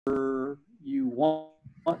you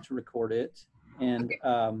want to record it, and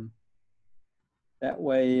that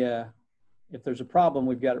way, if there's a problem,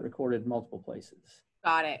 we've got it recorded in multiple places.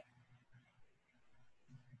 Got it.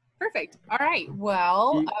 Perfect. All right.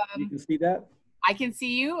 Well, you can see that? I can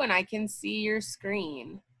see you and I can see your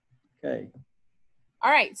screen. Okay. All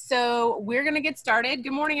right, so we're going to get started.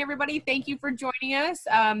 Good morning, everybody. Thank you for joining us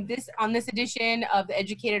on this edition of the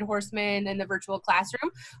Educated Horseman in the Virtual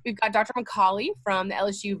Classroom. We've got Dr. McCauley from the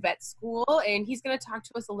LSU Vet School, and he's going to talk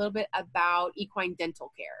to us a little bit about equine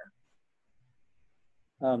dental care.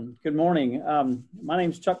 Good morning. My name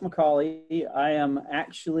is Chuck McCauley. I am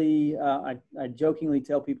actually, I jokingly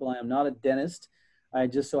tell people I am not a dentist. I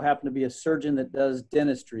just so happen to be a surgeon that does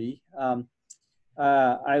dentistry.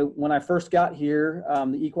 When I first got here,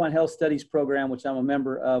 the Equine Health Studies program, which I'm a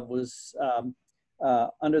member of, was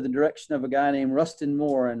under the direction of a guy named Rustin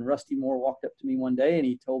Moore. And Rusty Moore walked up to me one day and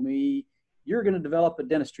he told me, "You're going to develop a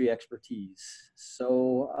dentistry expertise."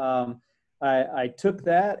 So I took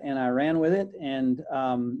that and I ran with it. And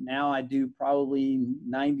now I do probably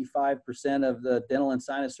 95% of the dental and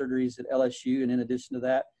sinus surgeries at LSU. And in addition to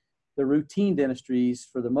that, the routine dentistries,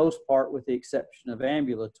 for the most part, with the exception of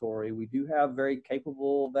ambulatory. We do have very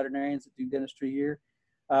capable veterinarians that do dentistry here,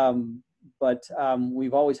 but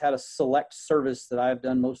we've always had a select service that I've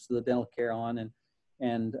done most of the dental care on,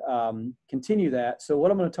 and continue that. So what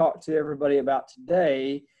I'm going to talk to everybody about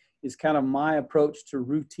today is kind of my approach to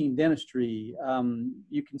routine dentistry.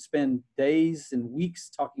 You can spend days and weeks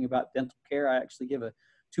talking about dental care. I actually give a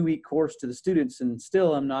 2-week course to the students, and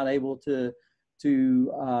still I'm not able to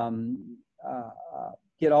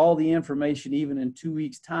get all the information even in 2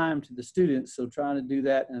 weeks time to the students. So trying to do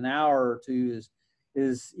that in an hour or two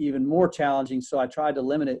is even more challenging. So I tried to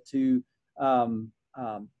limit it to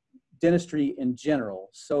dentistry in general.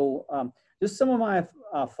 So just some of my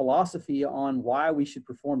philosophy on why we should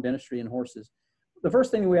perform dentistry in horses. The first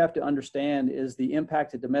thing we have to understand is the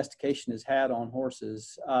impact that domestication has had on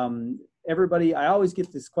horses. I always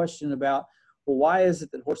get this question about, well, why is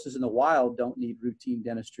it that horses in the wild don't need routine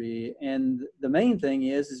dentistry? And the main thing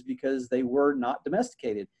is because they were not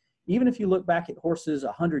domesticated. Even if you look back at horses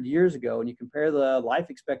 100 years ago and you compare the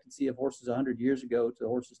life expectancy of horses 100 years ago to the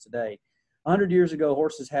horses today, 100 years ago,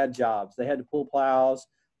 horses had jobs. They had to pull plows.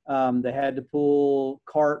 They had to pull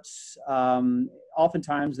carts.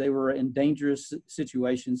 Oftentimes they were in dangerous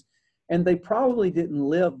situations, and they probably didn't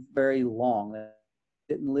live very long. They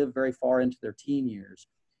didn't live very far into their teen years.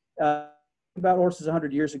 About horses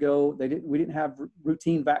 100 years ago, we didn't have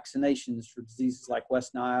routine vaccinations for diseases like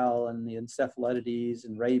West Nile and the encephalitides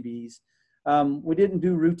and rabies. We didn't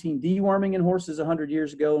do routine deworming in horses 100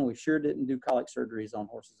 years ago, and we sure didn't do colic surgeries on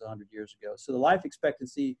horses 100 years ago. So the life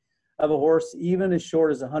expectancy of a horse, even as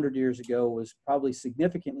short as 100 years ago, was probably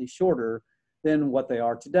significantly shorter than what they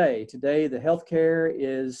are today. Today, the healthcare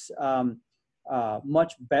is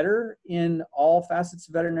much better in all facets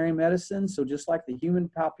of veterinary medicine. So just like the human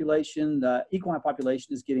population, the equine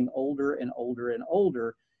population is getting older and older and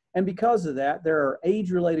older. And because of that, there are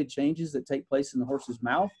age-related changes that take place in the horse's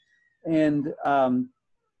mouth. And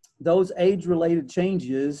those age-related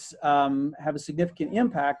changes have a significant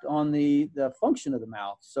impact on the function of the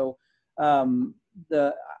mouth. So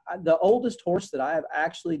the oldest horse that I have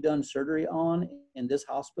actually done surgery on in this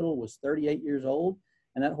hospital was 38 years old.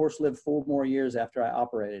 And that horse lived 4 more years after I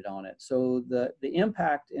operated on it. So the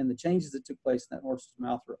impact and the changes that took place in that horse's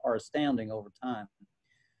mouth are astounding over time.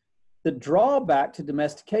 The drawback to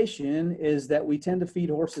domestication is that we tend to feed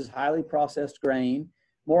horses highly processed grain.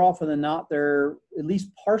 More often than not, they're at least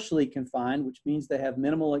partially confined, which means they have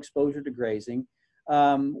minimal exposure to grazing.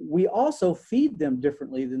 We also feed them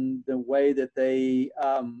differently than the way that they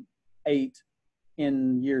ate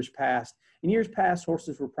in years past. In years past,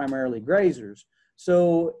 horses were primarily grazers.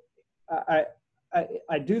 So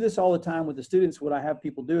I do this all the time with the students. What I have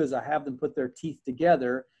people do is I have them put their teeth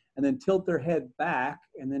together and then tilt their head back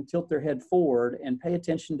and then tilt their head forward and pay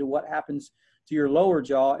attention to what happens to your lower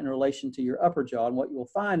jaw in relation to your upper jaw. And what you will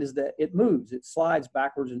find is that it moves. It slides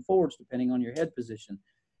backwards and forwards depending on your head position.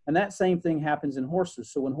 And that same thing happens in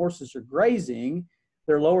horses. So when horses are grazing,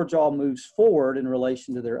 their lower jaw moves forward in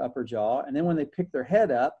relation to their upper jaw. And then when they pick their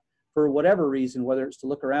head up, for whatever reason, whether it's to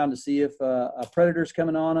look around to see if a predator's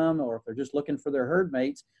coming on them or if they're just looking for their herd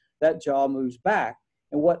mates, that jaw moves back.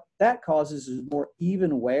 And what that causes is more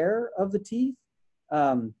even wear of the teeth.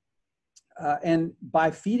 And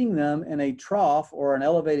by feeding them in a trough or an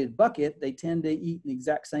elevated bucket, they tend to eat in the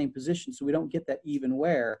exact same position, so we don't get that even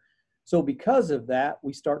wear. So because of that,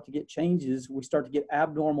 we start to get changes. We start to get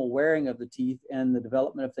abnormal wearing of the teeth and the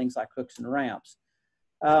development of things like hooks and ramps.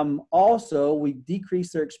 Also, we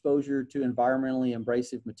decrease their exposure to environmentally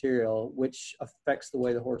abrasive material, which affects the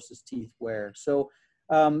way the horse's teeth wear. So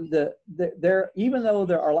even though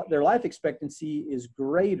their life expectancy is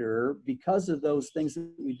greater because of those things that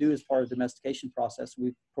we do as part of the domestication process,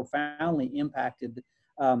 we've profoundly impacted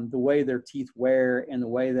the way their teeth wear and the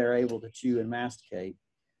way they're able to chew and masticate.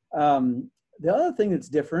 The other thing that's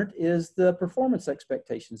different is the performance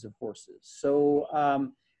expectations of horses.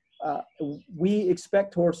 So we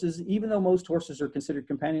expect horses, even though most horses are considered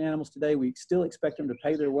companion animals today, we still expect them to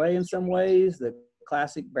pay their way in some ways. The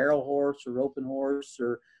classic barrel horse or roping horse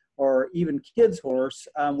or even kids horse,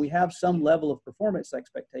 we have some level of performance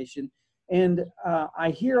expectation. And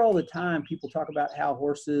I hear all the time people talk about how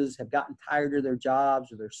horses have gotten tired of their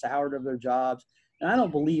jobs or they're soured of their jobs. And I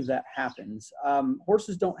don't believe that happens.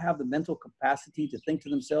 Horses don't have the mental capacity to think to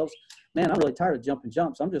themselves, man, I'm really tired of jumping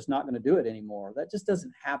jumps. I'm just not going to do it anymore. That just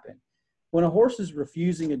doesn't happen. When a horse is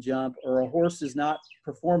refusing a jump or a horse is not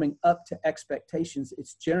performing up to expectations,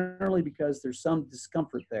 it's generally because there's some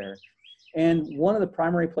discomfort there. And one of the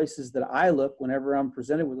primary places that I look whenever I'm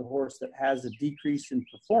presented with a horse that has a decrease in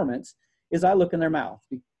performance is I look in their mouth.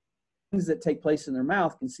 Things that take place in their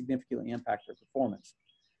mouth can significantly impact their performance.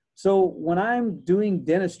 So when I'm doing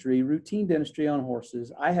dentistry, routine dentistry on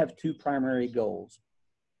horses, I have two primary goals.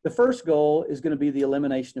 The first goal is going to be the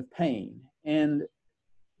elimination of pain. And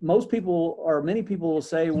most people, or many people, will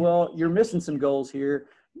say, well, you're missing some goals here.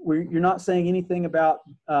 You're not saying anything about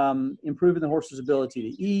improving the horse's ability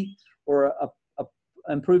to eat or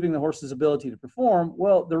improving the horse's ability to perform.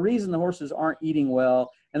 Well, the reason the horses aren't eating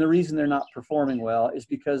well and the reason they're not performing well is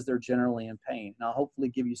because they're generally in pain. And I'll hopefully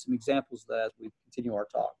give you some examples of that as we continue our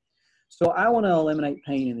talk. So I want to eliminate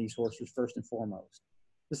pain in these horses first and foremost.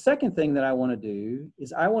 The second thing that I want to do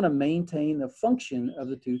is I want to maintain the function of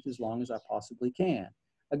the tooth as long as I possibly can.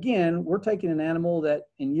 Again, we're taking an animal that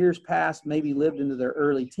in years past maybe lived into their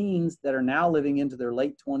early teens that are now living into their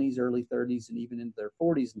late 20s, early 30s, and even into their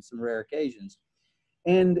 40s in some rare occasions.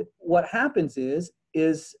 And what happens is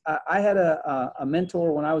I had a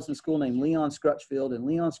mentor when I was in school named Leon Scrutchfield, and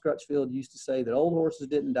Leon Scrutchfield used to say that old horses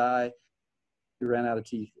didn't die, they ran out of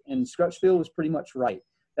teeth. And Scrutchfield was pretty much right.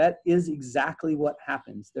 That is exactly what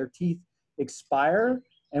happens. Their teeth expire,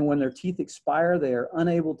 and when their teeth expire, they are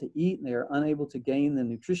unable to eat, and they are unable to gain the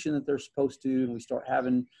nutrition that they're supposed to, and we start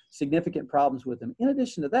having significant problems with them. In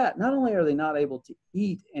addition to that, not only are they not able to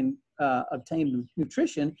eat and obtain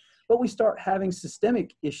nutrition, but we start having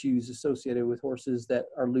systemic issues associated with horses that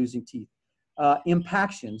are losing teeth.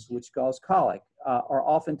 Impactions, which cause colic, are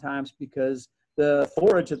oftentimes because the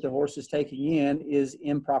forage that the horse is taking in is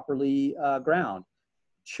improperly ground.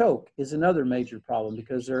 Choke is another major problem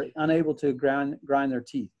because they're unable to grind their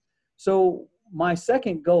teeth. So my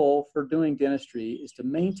second goal for doing dentistry is to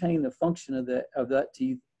maintain the function of that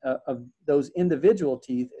teeth, of those individual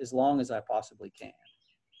teeth, as long as I possibly can.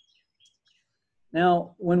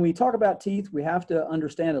 Now, when we talk about teeth, we have to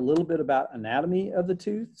understand a little bit about anatomy of the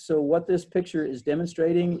tooth. So what this picture is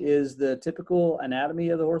demonstrating is the typical anatomy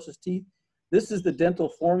of the horse's teeth. This is the dental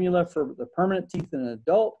formula for the permanent teeth in an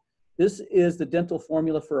adult. This is the dental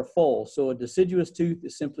formula for a foal. So a deciduous tooth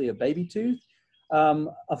is simply a baby tooth.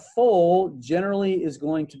 A foal generally is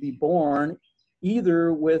going to be born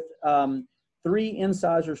either with 3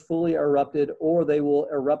 incisors fully erupted, or they will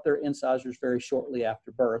erupt their incisors very shortly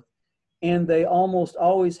after birth. And they almost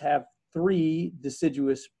always have 3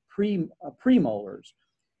 deciduous premolars.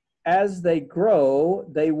 As they grow,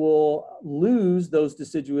 they will lose those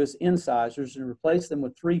deciduous incisors and replace them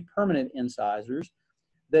with 3 permanent incisors.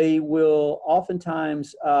 They will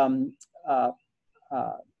oftentimes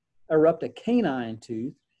erupt a canine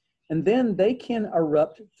tooth, and then they can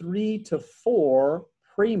erupt 3 to 4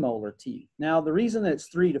 premolar teeth. Now, the reason that it's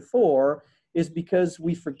 3 to 4 is because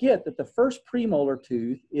we forget that the first premolar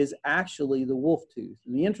tooth is actually the wolf tooth.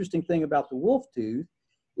 And the interesting thing about the wolf tooth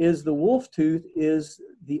is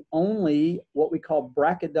the only what we call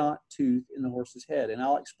brachydont tooth in the horse's head. And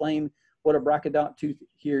I'll explain what a brachydont tooth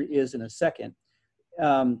here is in a second.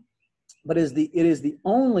 But it is the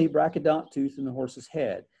only brachydont tooth in the horse's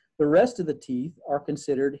head. The rest of the teeth are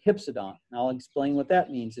considered hypsodont. And I'll explain what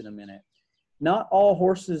that means in a minute. Not all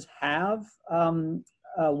horses have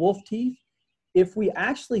wolf teeth. If we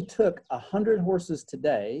actually took 100 horses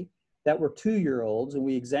today that were 2-year-olds and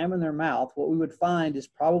we examined their mouth, what we would find is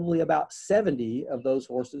probably about 70 of those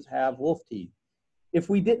horses have wolf teeth. If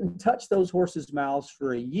we didn't touch those horses' mouths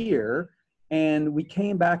for a year and we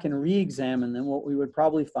came back and re-examined them, what we would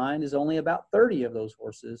probably find is only about 30 of those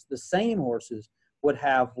horses, the same horses, would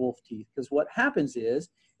have wolf teeth. Because what happens is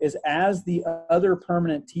as the other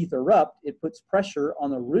permanent teeth erupt, it puts pressure on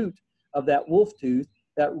the root of that wolf tooth,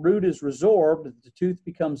 that root is resorbed, the tooth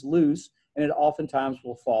becomes loose, and it oftentimes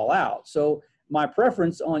will fall out. So my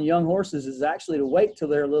preference on young horses is actually to wait till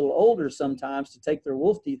they're a little older sometimes to take their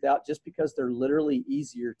wolf teeth out, just because they're literally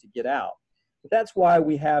easier to get out. But that's why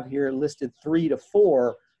we have here listed 3 to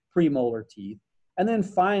 4 premolar teeth. And then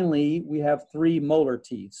finally, we have 3 molar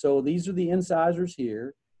teeth. So these are the incisors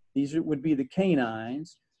here. These would be the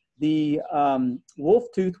canines. The wolf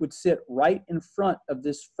tooth would sit right in front of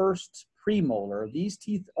this first premolar. These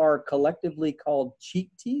teeth are collectively called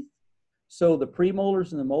cheek teeth. So the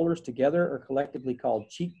premolars and the molars together are collectively called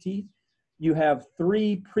cheek teeth. You have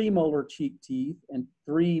 3 premolar cheek teeth and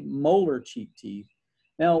 3 molar cheek teeth.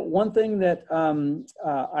 Now, one thing that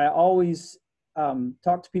I always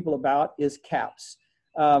talk to people about is caps.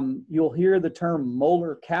 You'll hear the term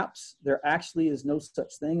molar caps. There actually is no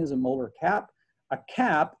such thing as a molar cap. A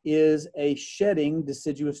cap is a shedding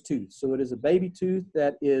deciduous tooth. So it is a baby tooth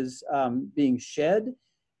that is being shed,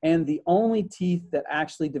 and the only teeth that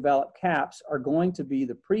actually develop caps are going to be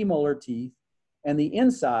the premolar teeth and the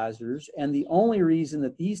incisors, and the only reason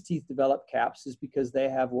that these teeth develop caps is because they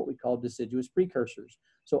have what we call deciduous precursors.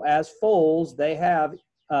 So as foals, they have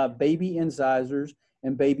baby incisors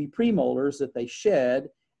and baby premolars that they shed,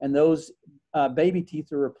 and those baby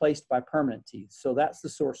teeth are replaced by permanent teeth. So that's the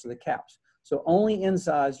source of the caps. So only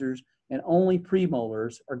incisors and only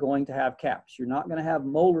premolars are going to have caps. You're not going to have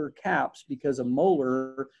molar caps because a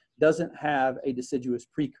molar doesn't have a deciduous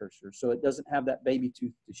precursor, so it doesn't have that baby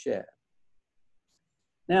tooth to shed.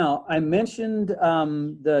 Now, I mentioned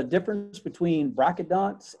the difference between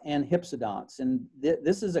brachydonts and hypsodonts, and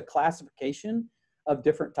this is a classification of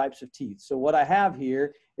different types of teeth. So what I have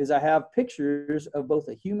here is I have pictures of both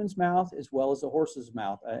a human's mouth as well as a horse's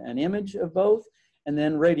mouth, an image of both, and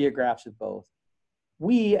then radiographs of both.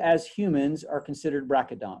 We as humans are considered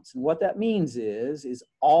brachydonts, and what that means is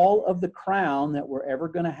all of the crown that we're ever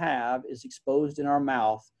going to have is exposed in our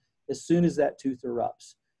mouth as soon as that tooth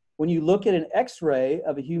erupts. When you look at an x-ray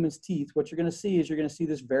of a human's teeth, what you're going to see is you're going to see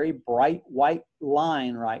this very bright white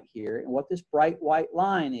line right here. And what this bright white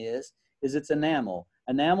line is it's enamel.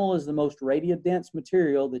 Enamel is the most radiodense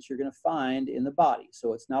material that you're going to find in the body.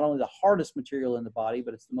 So it's not only the hardest material in the body,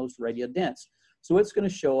 but it's the most radiodense. So it's going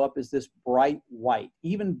to show up as this bright white.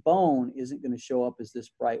 Even bone isn't going to show up as this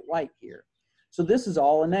bright white here. So this is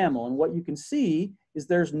all enamel. And what you can see is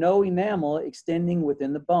there's no enamel extending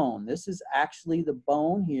within the bone. This is actually the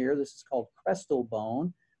bone here. This is called crestal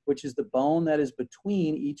bone, which is the bone that is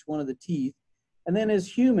between each one of the teeth. And then as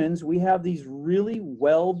humans, we have these really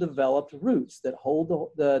well-developed roots that hold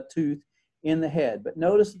the tooth in the head. But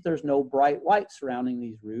notice that there's no bright white surrounding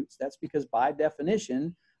these roots. That's because by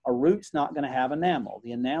definition, a root's not going to have enamel.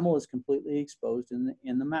 The enamel is completely exposed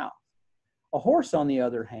in the mouth. A horse, on the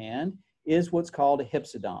other hand, is what's called a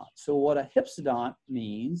hypsodont. So what a hypsodont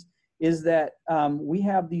means is that we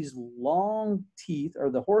have these long teeth, or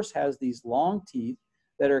the horse has these long teeth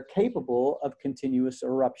that are capable of continuous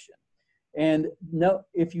eruption. And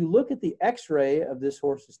if you look at the x-ray of this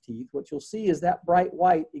horse's teeth, what you'll see is that bright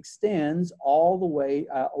white extends all the way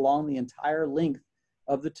along the entire length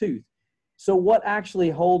of the tooth. So what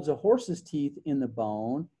actually holds a horse's teeth in the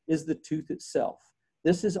bone is the tooth itself.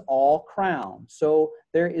 This is all crown. So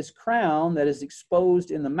there is crown that is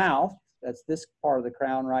exposed in the mouth. That's this part of the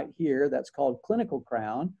crown right here. That's called clinical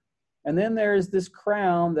crown. And then there is this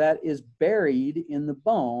crown that is buried in the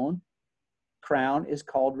bone. Crown is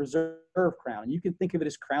called reserve crown. You can think of it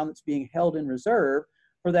as crown that's being held in reserve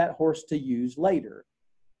for that horse to use later.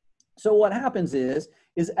 So what happens is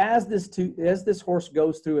as this horse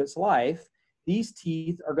goes through its life, these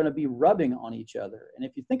teeth are going to be rubbing on each other. And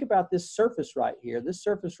if you think about this surface right here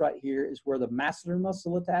is where the masseter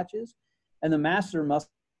muscle attaches. And the masseter muscle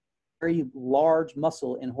is a very large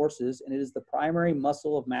muscle in horses, and it is the primary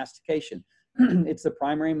muscle of mastication. It's the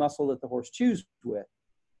primary muscle that the horse chews with.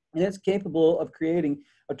 And it's capable of creating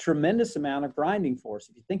a tremendous amount of grinding force.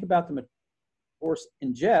 If you think about the horse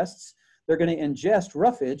ingests, they're going to ingest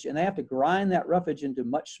roughage, and they have to grind that roughage into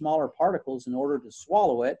much smaller particles in order to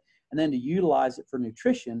swallow it and then to utilize it for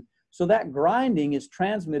nutrition. So that grinding is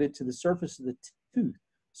transmitted to the surface of the tooth.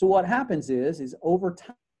 So what happens is over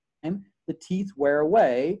time, the teeth wear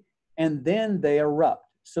away and then they erupt.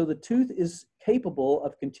 So the tooth is capable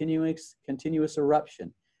of continuous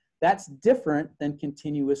eruption. That's different than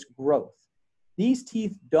continuous growth. These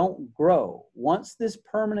teeth don't grow. Once this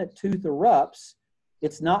permanent tooth erupts,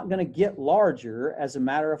 it's not going to get larger. As a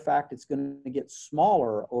matter of fact, it's going to get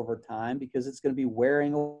smaller over time because it's going to be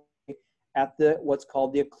wearing away at what's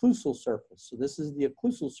called the occlusal surface. So this is the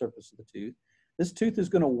occlusal surface of the tooth. This tooth is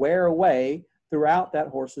going to wear away throughout that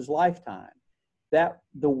horse's lifetime. that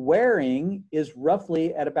the wearing is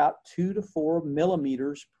roughly at about 2 to 4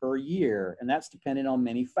 millimeters per year. And that's dependent on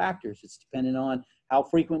many factors. It's dependent on how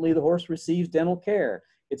frequently the horse receives dental care.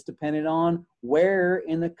 It's dependent on where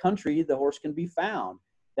in the country the horse can be found.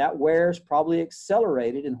 That wear is probably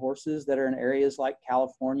accelerated in horses that are in areas like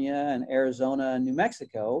California and Arizona and New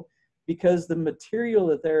Mexico, because the material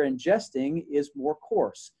that they're ingesting is more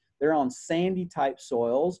coarse. They're on sandy type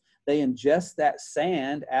soils. They ingest that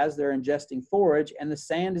sand as they're ingesting forage, and the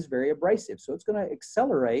sand is very abrasive. So it's going to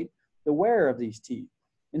accelerate the wear of these teeth.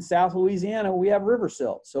 In South Louisiana, we have river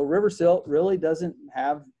silt. So river silt really doesn't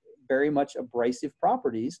have very much abrasive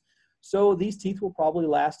properties. So these teeth will probably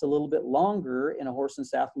last a little bit longer in a horse in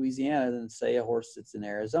South Louisiana than, say, a horse that's in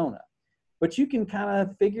Arizona. But you can kind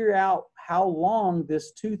of figure out how long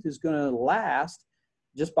this tooth is going to last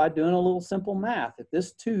just by doing a little simple math. If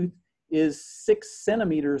this tooth is 6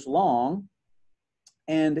 centimeters long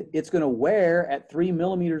and it's going to wear at 3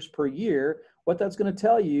 millimeters per year, what that's going to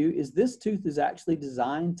tell you is this tooth is actually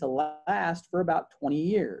designed to last for about 20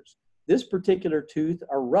 years. This particular tooth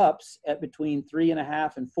erupts at between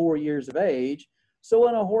 3.5 and 4 years of age. So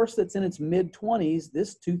in a horse that's in its mid-20s,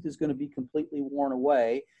 this tooth is going to be completely worn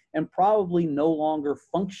away and probably no longer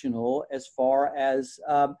functional as far as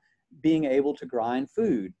being able to grind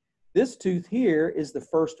food. This tooth here is the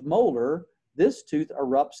first molar. This tooth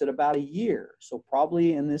erupts at about a year. So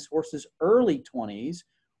probably in this horse's early 20s,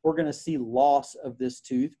 we're going to see loss of this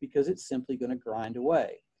tooth because it's simply going to grind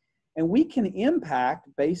away. And we can impact,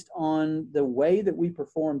 based on the way that we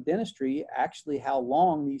perform dentistry, actually how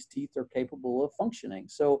long these teeth are capable of functioning.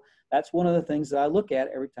 So that's one of the things that I look at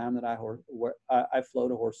every time that I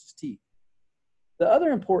float a horse's teeth. The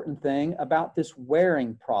other important thing about this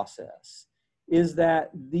wearing process is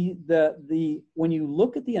that when you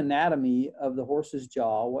look at the anatomy of the horse's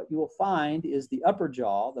jaw, what you will find is the upper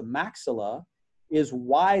jaw, the maxilla, is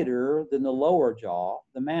wider than the lower jaw,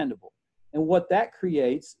 the mandible. And what that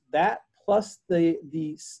creates, that plus the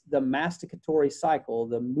masticatory cycle,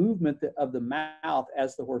 the movement of the mouth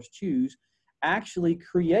as the horse chews, actually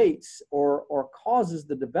creates or causes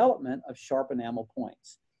the development of sharp enamel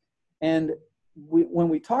points. And when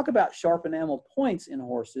we talk about sharp enamel points in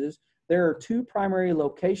horses, there are two primary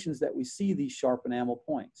locations that we see these sharp enamel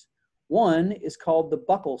points. One is called the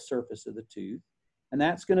buccal surface of the tooth, and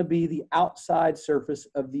that's going to be the outside surface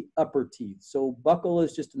of the upper teeth. So buccal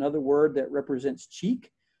is just another word that represents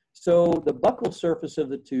cheek. So the buccal surface of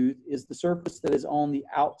the tooth is the surface that is on the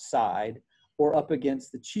outside or up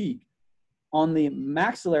against the cheek. On the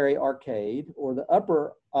maxillary arcade, or the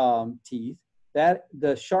upper teeth, that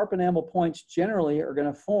the sharp enamel points generally are going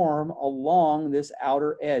to form along this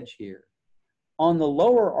outer edge here. On the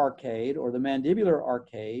lower arcade, or the mandibular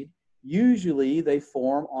arcade, usually they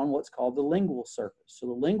form on what's called the lingual surface. So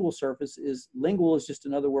the lingual surface lingual is just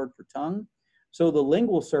another word for tongue. So the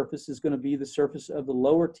lingual surface is going to be the surface of the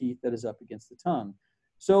lower teeth that is up against the tongue.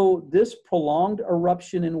 So this prolonged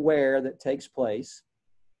eruption and wear that takes place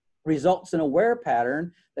results in a wear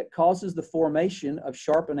pattern that causes the formation of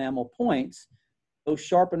sharp enamel points. Those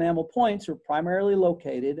sharp enamel points are primarily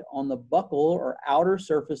located on the buccal or outer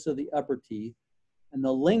surface of the upper teeth and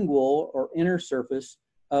the lingual or inner surface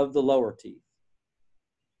of the lower teeth.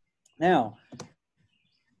 Now,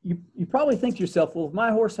 you probably think to yourself, well, if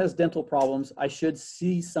my horse has dental problems, I should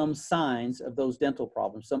see some signs of those dental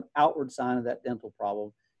problems, some outward sign of that dental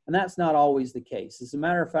problem. And that's not always the case. As a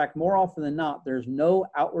matter of fact, more often than not, there's no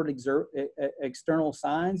outward external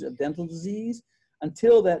signs of dental disease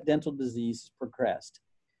until that dental disease has progressed.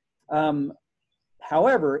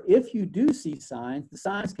 However, if you do see signs, the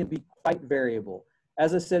signs can be quite variable.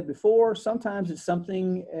 As I said before, sometimes it's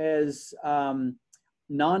something as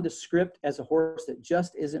nondescript as a horse that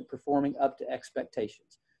just isn't performing up to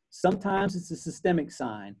expectations. Sometimes it's a systemic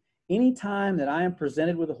sign. Anytime that I am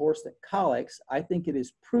presented with a horse that colics, I think it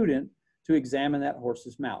is prudent to examine that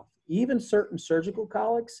horse's mouth. Even certain surgical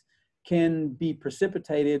colics can be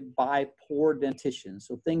precipitated by poor dentition.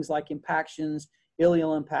 So things like impactions,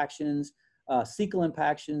 ileal impactions, cecal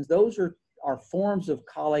impactions, those are forms of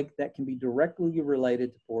colic that can be directly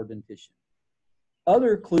related to poor dentition.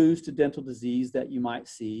 Other clues to dental disease that you might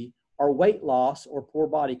see are weight loss or poor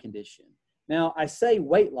body condition. Now, I say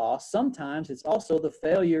weight loss, sometimes it's also the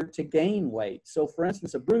failure to gain weight. So for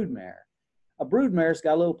instance, a broodmare. A broodmare's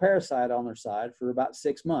got a little parasite on their side for about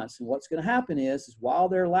 6 months. And what's going to happen is while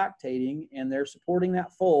they're lactating and they're supporting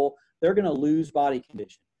that foal, they're going to lose body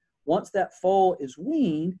condition. Once that foal is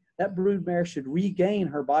weaned, that broodmare should regain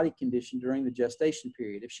her body condition during the gestation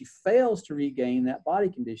period. If she fails to regain that body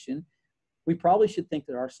condition, we probably should think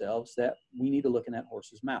to ourselves that we need to look in that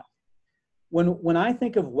horse's mouth. When I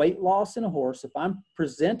think of weight loss in a horse, if I'm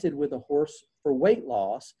presented with a horse for weight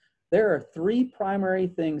loss, there are three primary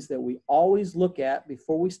things that we always look at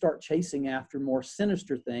before we start chasing after more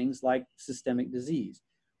sinister things like systemic disease.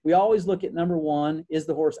 We always look at number one, is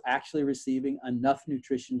the horse actually receiving enough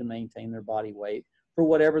nutrition to maintain their body weight for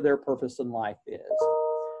whatever their purpose in life is?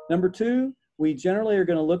 Number two, we generally are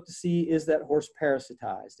going to look to see, is that horse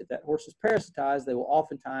parasitized? If that horse is parasitized, they will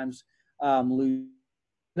oftentimes lose.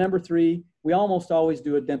 Number three, we almost always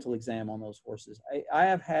do a dental exam on those horses. I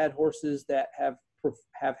have had horses that have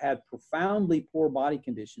had profoundly poor body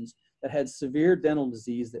conditions, that had severe dental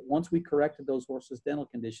disease, that once we corrected those horses' dental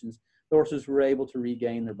conditions, the horses were able to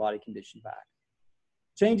regain their body condition back.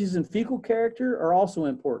 Changes in fecal character are also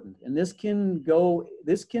important, and this can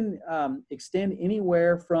extend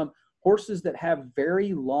anywhere from horses that have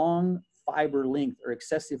very long fiber length or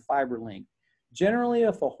excessive fiber length. Generally,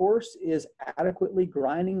 if a horse is adequately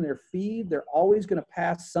grinding their feed, they're always going to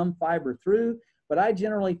pass some fiber through, but I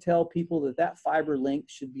generally tell people that that fiber length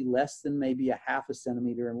should be less than maybe a half a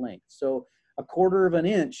centimeter in length. So a 1/4 of an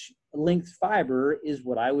inch length fiber is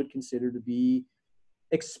what I would consider to be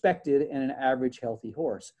expected in an average healthy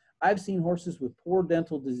horse. I've seen horses with poor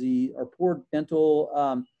dental disease or poor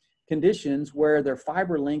dental conditions where their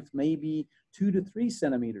fiber length may be 2 to 3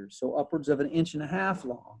 centimeters, so upwards of 1.5 inches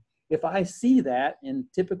long. If I see that in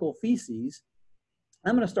typical feces,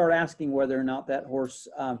 I'm going to start asking whether or not that horse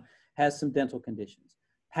has some dental conditions.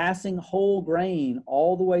 Passing whole grain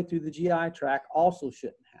all the way through the GI tract also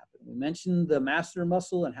shouldn't happen. We mentioned the masseter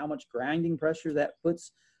muscle and how much grinding pressure that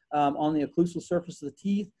puts on the occlusal surface of the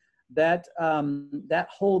teeth. That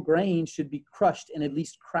whole grain should be crushed and at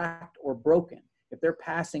least cracked or broken. If they're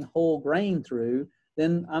passing whole grain through,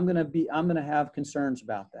 then I'm going to have concerns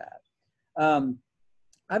about that.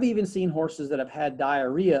 I've even seen horses that have had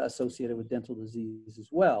diarrhea associated with dental disease as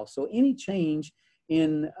well. So any change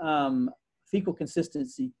in fecal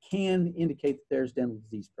consistency can indicate that there's dental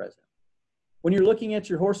disease present. When you're looking at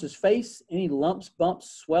your horse's face, any lumps, bumps,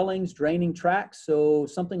 swellings, draining tracts, so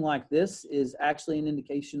something like this is actually an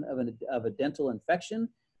indication of a dental infection.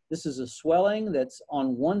 This is a swelling that's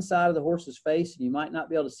on one side of the horse's face, and you might not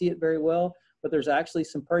be able to see it very well, but there's actually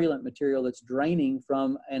some purulent material that's draining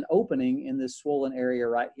from an opening in this swollen area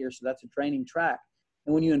right here. So that's a draining tract.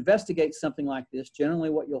 And when you investigate something like this,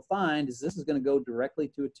 generally what you'll find is this is going to go directly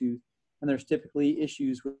to a tooth, and there's typically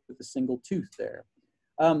issues with a single tooth there.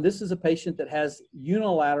 This is a patient that has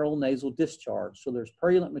unilateral nasal discharge. So there's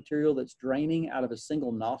purulent material that's draining out of a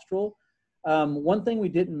single nostril. One thing we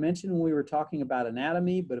didn't mention when we were talking about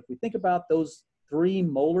anatomy, but if we think about those 3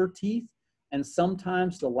 molar teeth, and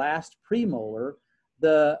sometimes the last premolar,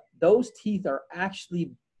 those teeth are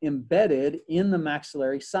actually embedded in the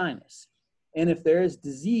maxillary sinus. And if there is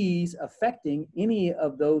disease affecting any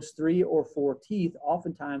of those 3 or 4 teeth,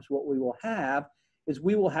 oftentimes what we will have is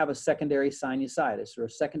we will have a secondary sinusitis or a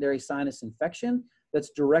secondary sinus infection that's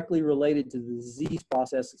directly related to the disease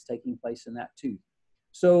process that's taking place in that tooth.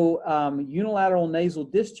 So unilateral nasal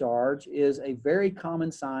discharge is a very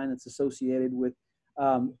common sign that's associated with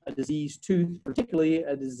a diseased tooth, particularly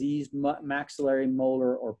a diseased maxillary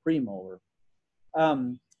molar or premolar.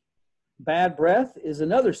 Bad breath is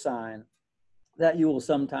another sign that you will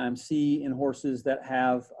sometimes see in horses that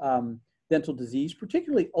have dental disease,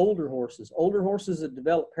 particularly older horses. Older horses that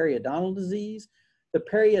develop periodontal disease. The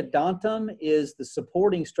periodontum is the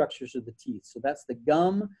supporting structures of the teeth. So that's the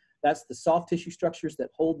gum, that's the soft tissue structures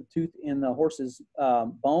that hold the tooth in the horse's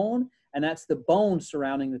bone, and that's the bone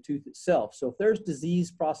surrounding the tooth itself. So if there's disease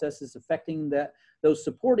processes affecting those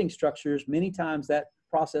supporting structures, many times that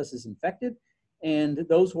process is infected, and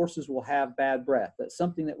those horses will have bad breath. That's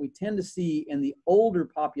something that we tend to see in the older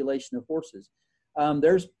population of horses.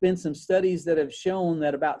 There's been some studies that have shown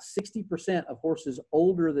that about 60% of horses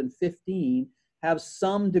older than 15 have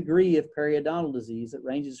some degree of periodontal disease that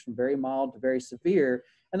ranges from very mild to very severe.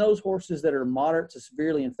 And those horses that are moderate to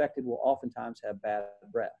severely infected will oftentimes have bad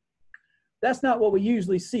breath. That's not what we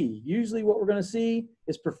usually see. Usually what we're going to see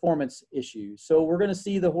is performance issues. So we're going to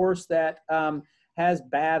see the horse that has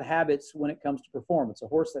bad habits when it comes to performance. A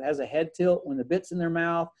horse that has a head tilt when the bit's in their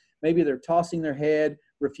mouth, maybe they're tossing their head,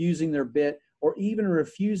 refusing their bit, or even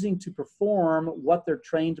refusing to perform what they're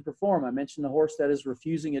trained to perform. I mentioned the horse that is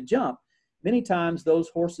refusing a jump. Many times those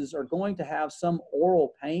horses are going to have some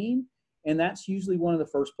oral pain, and that's usually one of the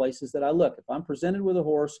first places that I look. If I'm presented with a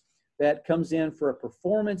horse that comes in for a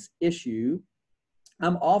performance issue,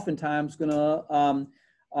 I'm oftentimes going to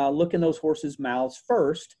look in those horses' mouths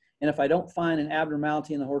first, and if I don't find an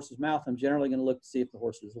abnormality in the horse's mouth, I'm generally going to look to see if the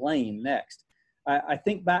horse is lame next. I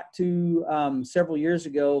think back to several years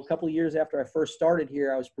ago, a couple of years after I first started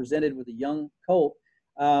here, I was presented with a young colt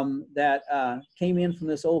that came in from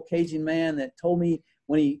this old Cajun man that told me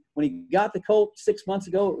when he got the colt 6 months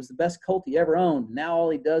ago, it was the best colt he ever owned. Now all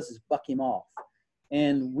he does is buck him off.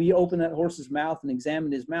 And we opened that horse's mouth and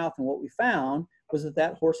examined his mouth, and what we found was that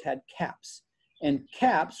that horse had caps. And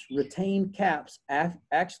caps, retained caps,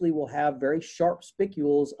 actually will have very sharp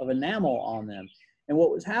spicules of enamel on them. And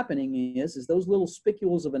what was happening is those little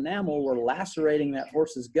spicules of enamel were lacerating that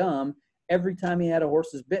horse's gum every time he had a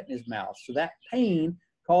horse's bit in his mouth. So that pain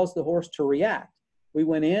caused the horse to react. We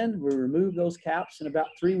went in, we removed those caps, and about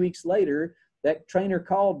 3 weeks later, that trainer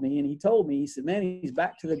called me and he told me, he said, man, he's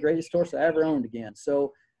back to the greatest horse I ever owned again.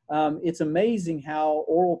 So it's amazing how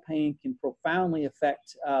oral pain can profoundly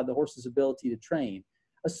affect the horse's ability to train,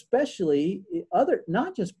 especially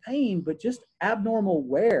not just pain, but just abnormal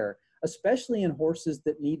wear, especially in horses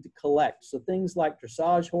that need to collect. So things like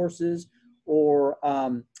dressage horses or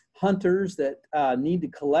hunters that need to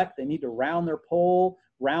collect, they need to round their poll,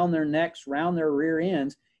 round their necks, round their rear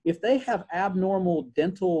ends. If they have abnormal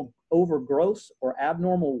dental overgrowth or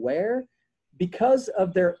abnormal wear, because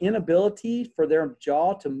of their inability for their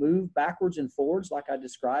jaw to move backwards and forwards, like I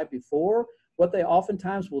described before, what they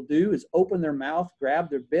oftentimes will do is open their mouth, grab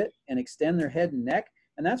their bit, and extend their head and neck.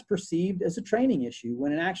 And that's perceived as a training issue,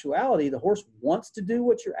 when in actuality, the horse wants to do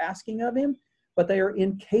what you're asking of him, but they are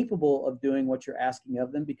incapable of doing what you're asking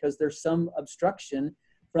of them because there's some obstruction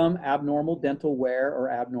from abnormal dental wear or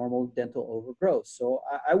abnormal dental overgrowth. So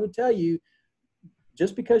I would tell you,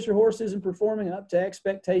 just because your horse isn't performing up to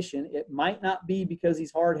expectation, it might not be because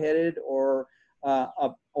he's hard-headed or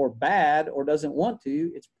bad or doesn't want to.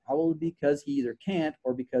 It's probably because he either can't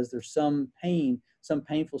or because there's some pain, some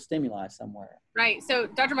painful stimuli somewhere. Right. So,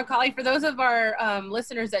 Dr. McCauley, for those of our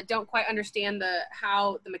listeners that don't quite understand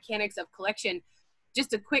how the mechanics of collection,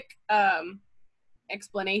 just a quick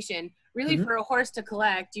explanation. Really, for a horse to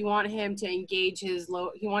collect, you want him to engage his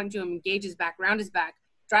back, round his back,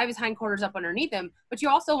 drive his hindquarters up underneath him, but you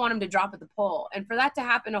also want him to drop at the poll. And for that to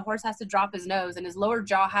happen, a horse has to drop his nose and his lower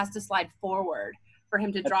jaw has to slide forward for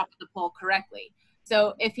him to drop at the poll correctly.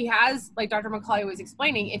 So if he has, like Dr. McCauley was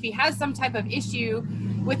explaining, if he has some type of issue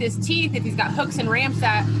with his teeth, if he's got hooks and ramps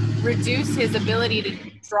that reduce his ability to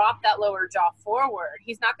drop that lower jaw forward,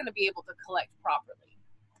 he's not going to be able to collect properly.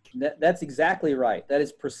 That's exactly right. That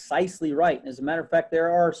is precisely right. And as a matter of fact,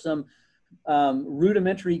 there are some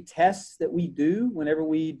rudimentary tests that we do whenever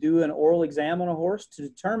we do an oral exam on a horse to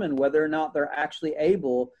determine whether or not they're actually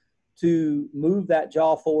able to move that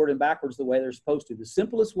jaw forward and backwards the way they're supposed to. The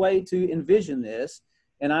simplest way to envision this,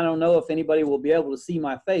 and I don't know if anybody will be able to see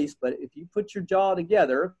my face, but if you put your jaw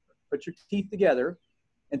together, put your teeth together,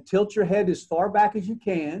 and tilt your head as far back as you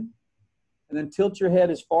can, and then tilt your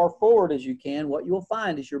head as far forward as you can, what you'll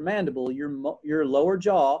find is your mandible, your lower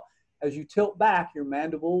jaw, as you tilt back, your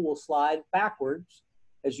mandible will slide backwards.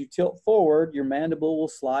 As you tilt forward, your mandible will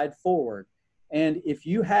slide forward. And if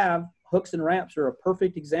you have hooks and ramps are a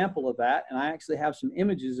perfect example of that, and I actually have some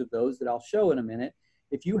images of those that I'll show in a minute.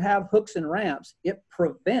 If you have hooks and ramps, it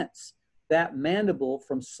prevents that mandible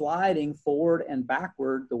from sliding forward and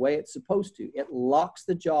backward the way it's supposed to. It locks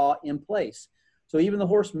the jaw in place. So even the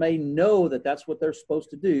horse may know that that's what they're supposed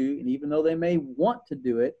to do, and even though they may want to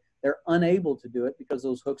do it, they're unable to do it because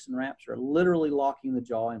those hooks and ramps are literally locking the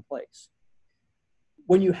jaw in place.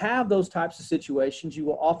 When you have those types of situations, you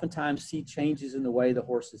will oftentimes see changes in the way the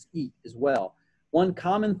horses eat as well. One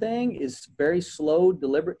common thing is very slow,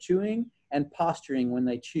 deliberate chewing and posturing when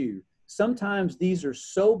they chew. Sometimes these are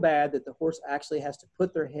so bad that the horse actually has to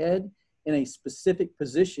put their head in a specific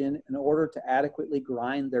position in order to adequately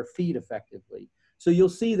grind their feet effectively. So you'll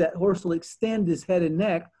see that horse will extend his head and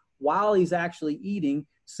neck while he's actually eating,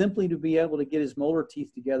 simply to be able to get his molar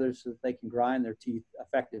teeth together so that they can grind their teeth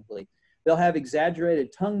effectively. They'll have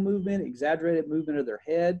exaggerated tongue movement, exaggerated movement of their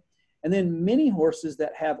head. And then many horses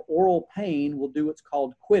that have oral pain will do what's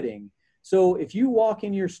called quitting. So if you walk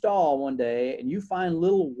in your stall one day and you find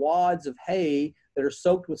little wads of hay that are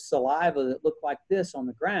soaked with saliva that look like this on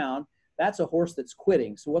the ground, that's a horse that's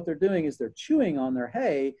quitting. So what they're doing is they're chewing on their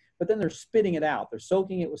hay, but then they're spitting it out. They're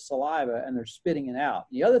soaking it with saliva and they're spitting it out.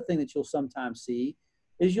 The other thing that you'll sometimes see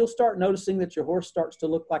is you'll start noticing that your horse starts to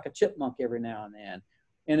look like a chipmunk every now and then.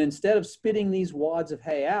 And instead of spitting these wads of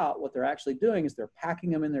hay out, what they're actually doing is they're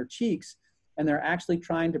packing them in their cheeks, and they're actually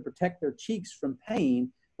trying to protect their cheeks from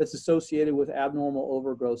pain that's associated with abnormal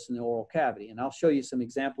overgrowth in the oral cavity. And I'll show you some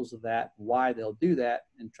examples of that, why they'll do that,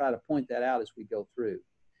 and try to point that out as we go through.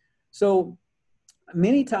 So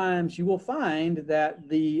many times you will find that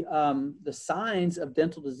the signs of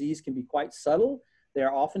dental disease can be quite subtle. They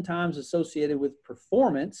are oftentimes associated with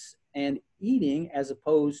performance and eating as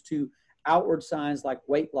opposed to outward signs like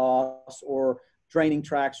weight loss or draining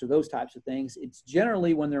tracts or those types of things. It's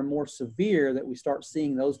generally when they're more severe that we start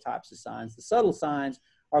seeing those types of signs. The subtle signs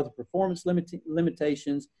are the performance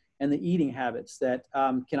limitations and the eating habits that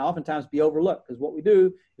can oftentimes be overlooked, because what we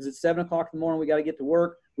do is at 7 o'clock in the morning, we got to get to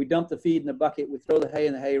work. We dump the feed in the bucket, we throw the hay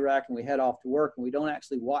in the hay rack, and we head off to work, and we don't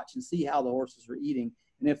actually watch and see how the horses are eating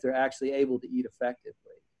and if they're actually able to eat effectively.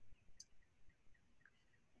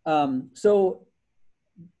 So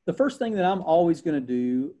the first thing that I'm always going to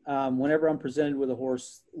do whenever I'm presented with a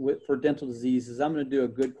horse for dental disease is I'm going to do a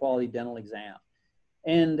good quality dental exam.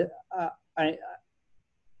 And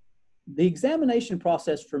the examination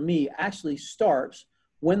process for me actually starts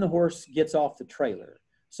when the horse gets off the trailer.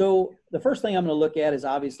 So the first thing I'm going to look at is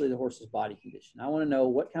obviously the horse's body condition. I want to know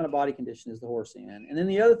what kind of body condition is the horse in. And then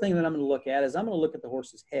the other thing that I'm going to look at is I'm going to look at the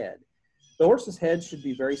horse's head. The horse's head should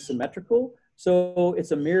be very symmetrical. So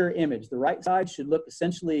it's a mirror image. The right side should look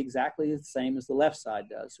essentially exactly the same as the left side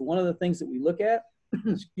does. So one of the things that we look at,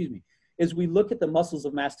 excuse me, is we look at the muscles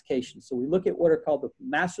of mastication. So we look at what are called the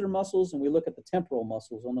masseter muscles, and we look at the temporal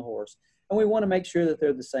muscles on the horse. And we want to make sure that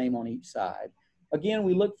they're the same on each side. Again,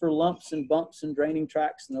 we look for lumps and bumps and draining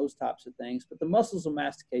tracts and those types of things, but the muscles of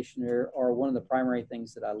mastication are one of the primary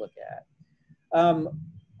things that I look at.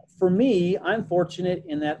 For me, I'm fortunate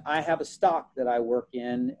in that I have a stock that I work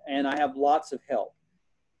in, and I have lots of help.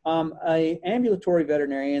 An ambulatory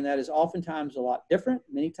veterinarian, that is oftentimes a lot different.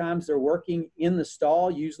 Many times they're working in the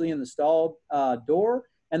stall, usually in the stall door,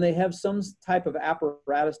 and they have some type of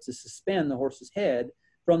apparatus to suspend the horse's head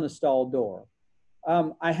from the stall door.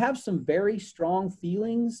 I have some very strong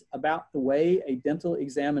feelings about the way a dental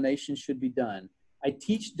examination should be done. I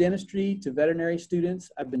teach dentistry to veterinary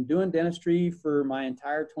students. I've been doing dentistry for my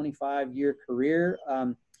entire 25-year career.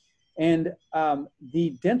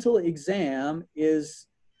 The dental exam is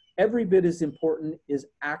every bit as important as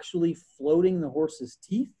actually floating the horse's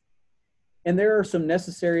teeth. And there are some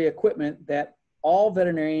necessary equipment that all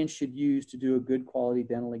veterinarians should use to do a good quality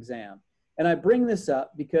dental exam. And I bring this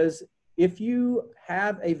up because if you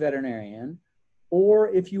have a veterinarian, or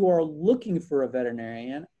if you are looking for a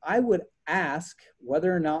veterinarian, I would ask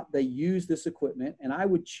whether or not they use this equipment, and I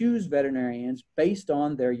would choose veterinarians based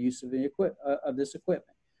on their use of this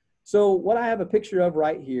equipment. So what I have a picture of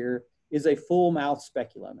right here is a full mouth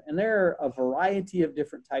speculum, and there are a variety of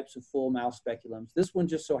different types of full mouth speculums. This one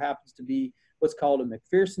just so happens to be what's called a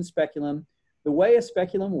McPherson speculum. The way a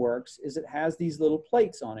speculum works is it has these little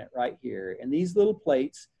plates on it right here, and these little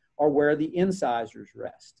plates are where the incisors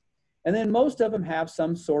rest. And then most of them have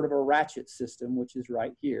some sort of a ratchet system, which is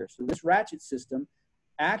right here. So this ratchet system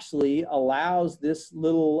actually allows this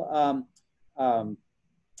little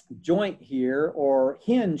joint here or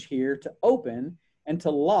hinge here to open and to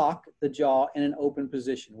lock the jaw in an open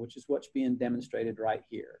position, which is what's being demonstrated right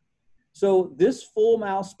here. So this full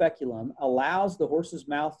mouth speculum allows the horse's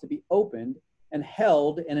mouth to be opened and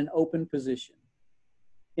held in an open position.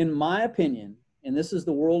 In my opinion, and this is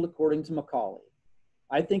the world according to McCauley,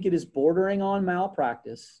 I think it is bordering on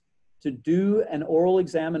malpractice to do an oral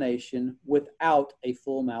examination without a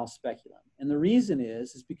full mouth speculum. And the reason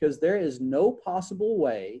is because there is no possible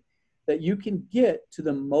way that you can get to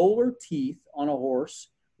the molar teeth on a horse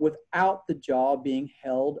without the jaw being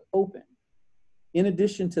held open. In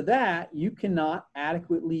addition to that, you cannot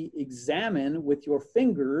adequately examine with your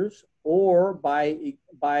fingers or by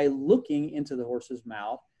looking into the horse's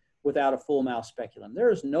mouth without a full mouth speculum.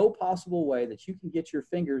 There is no possible way that you can get your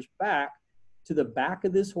fingers back to the back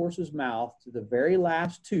of this horse's mouth, to the very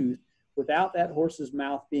last tooth, without that horse's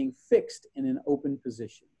mouth being fixed in an open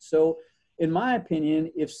position. So in my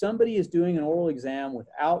opinion, if somebody is doing an oral exam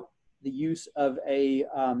without the use of a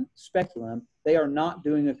speculum, they are not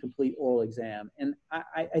doing a complete oral exam. And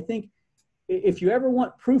I think if you ever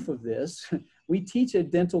want proof of this, we teach a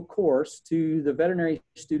dental course to the veterinary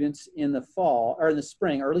students in the fall, or in the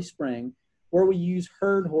spring, early spring, where we use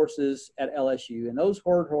herd horses at LSU. And those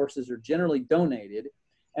herd horses are generally donated,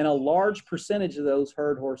 and a large percentage of those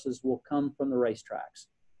herd horses will come from the racetracks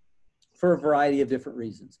for a variety of different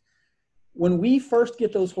reasons. When we first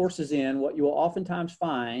get those horses in, what you will oftentimes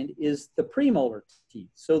find is the premolar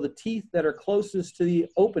teeth. So the teeth that are closest to the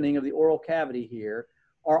opening of the oral cavity here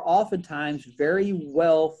are oftentimes very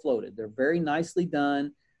well floated. They're very nicely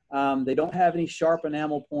done. They don't have any sharp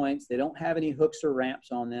enamel points. They don't have any hooks or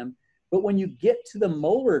ramps on them. But when you get to the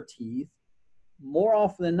molar teeth, more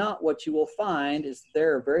often than not, what you will find is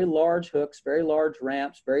there are very large hooks, very large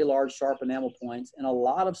ramps, very large sharp enamel points, and a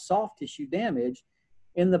lot of soft tissue damage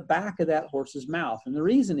in the back of that horse's mouth. And the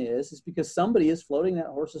reason is because somebody is floating that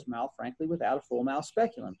horse's mouth, frankly, without a full mouth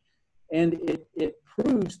speculum. And it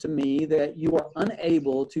proves to me that you are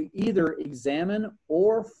unable to either examine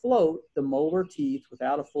or float the molar teeth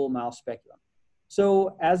without a full mouth speculum.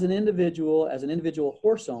 So as an individual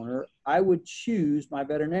horse owner, I would choose my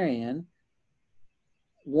veterinarian.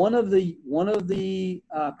 One of the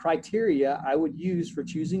criteria I would use for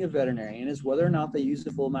choosing a veterinarian is whether or not they use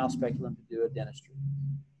a full mouth speculum to do a dentistry.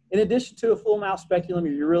 In addition to a full mouth speculum,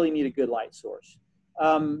 you really need a good light source.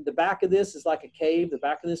 The back of this is like a cave. The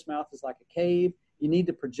back of this mouth is like a cave. You need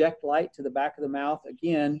to project light to the back of the mouth,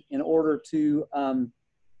 again, in order to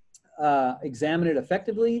examine it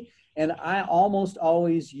effectively. And I almost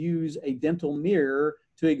always use a dental mirror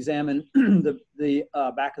to examine the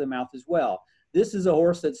back of the mouth as well. This is a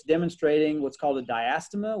horse that's demonstrating what's called a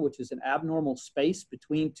diastema, which is an abnormal space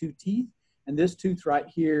between two teeth. And this tooth right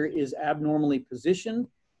here is abnormally positioned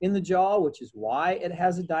in the jaw, which is why it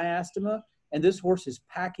has a diastema. And this horse is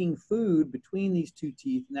packing food between these two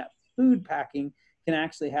teeth, and that food packing can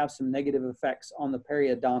actually have some negative effects on the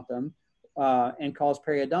periodontum and cause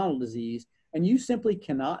periodontal disease. And you simply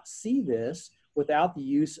cannot see this without the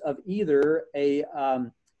use of either a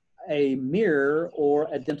mirror or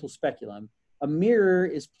a dental speculum. A mirror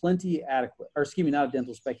is plenty adequate, or excuse me, not a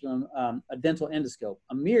dental speculum, a dental endoscope.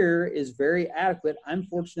 A mirror is very adequate. I'm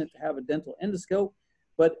fortunate to have a dental endoscope,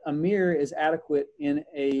 but a mirror is adequate in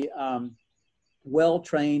a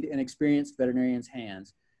well-trained and experienced veterinarian's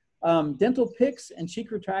hands. Dental picks and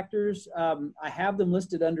cheek retractors, I have them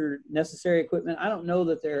listed under necessary equipment. I don't know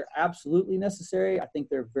that they're absolutely necessary. I think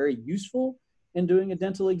they're very useful in doing a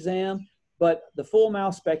dental exam, but the full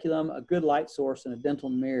mouth speculum, a good light source, and a dental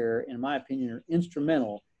mirror, in my opinion, are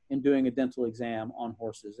instrumental in doing a dental exam on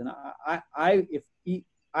horses. And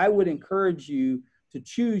I would encourage you to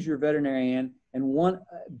choose your veterinarian and one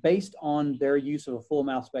based on their use of a full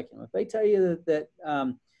mouth speculum. If they tell you that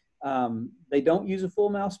they don't use a full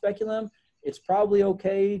mouth speculum, it's probably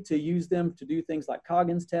okay to use them to do things like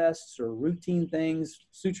Coggins tests or routine things,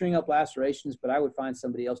 suturing up lacerations, but I would find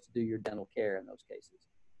somebody else to do your dental care in those cases.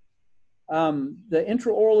 The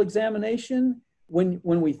intraoral examination, when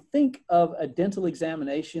we think of a dental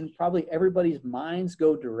examination, probably everybody's minds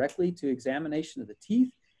go directly to examination of the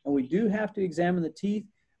teeth, and we do have to examine the teeth,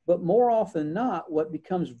 but more often than not, what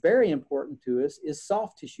becomes very important to us is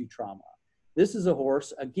soft tissue trauma. This is a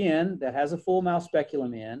horse, again, that has a full mouth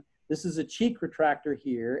speculum in. This is a cheek retractor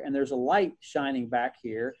here, and there's a light shining back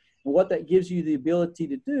here. And what that gives you the ability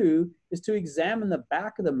to do is to examine the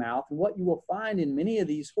back of the mouth. And what you will find in many of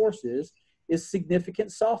these horses is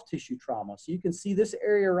significant soft tissue trauma. So you can see this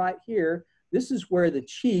area right here. This is where the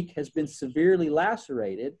cheek has been severely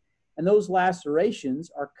lacerated. And those lacerations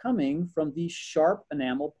are coming from these sharp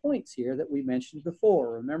enamel points here that we mentioned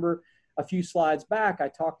before. Remember, a few slides back, I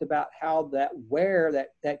talked about how that wear,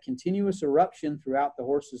 that continuous eruption throughout the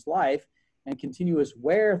horse's life and continuous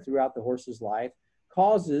wear throughout the horse's life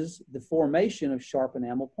causes the formation of sharp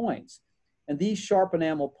enamel points. And these sharp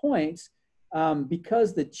enamel points,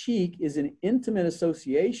 because the cheek is in intimate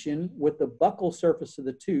association with the buccal surface of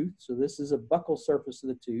the tooth, so this is a buccal surface of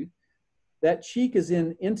the tooth, that cheek is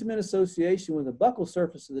in intimate association with the buccal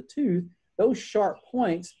surface of the tooth, those sharp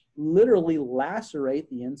points literally lacerate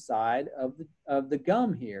the inside of the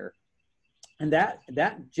gum here. And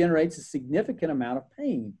that generates a significant amount of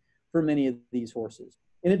pain for many of these horses.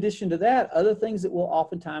 In addition to that, other things that we'll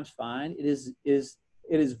oftentimes find, it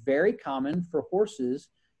is very common for horses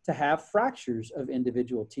to have fractures of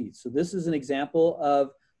individual teeth. So this is an example of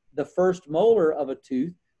the first molar of a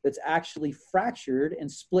tooth that's actually fractured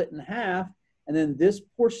and split in half. And then this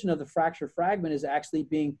portion of the fracture fragment is actually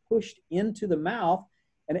being pushed into the mouth.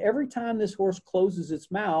 And every time this horse closes its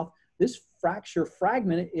mouth, this fracture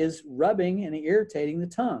fragment is rubbing and irritating the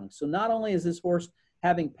tongue. So not only is this horse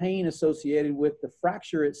having pain associated with the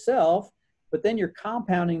fracture itself, but then you're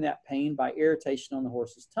compounding that pain by irritation on the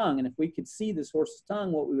horse's tongue. And if we could see this horse's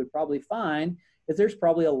tongue, what we would probably find is there's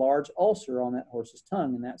probably a large ulcer on that horse's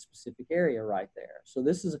tongue in that specific area right there. So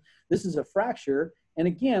this is a fracture. And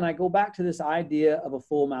again, I go back to this idea of a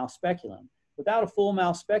full mouth speculum. Without a full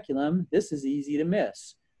mouth speculum, this is easy to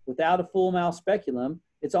miss. Without a full mouth speculum,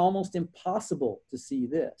 it's almost impossible to see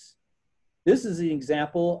this. This is an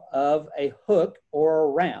example of a hook or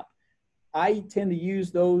a ramp. I tend to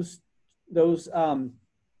use those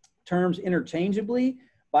terms interchangeably.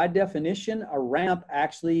 By definition, a ramp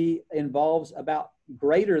actually involves about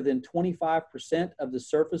greater than 25% of the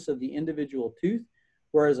surface of the individual tooth,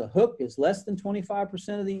 whereas a hook is less than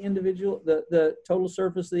 25% of the total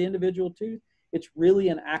surface of the individual tooth. It's really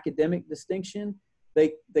an academic distinction.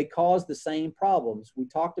 they cause the same problems. We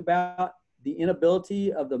talked about the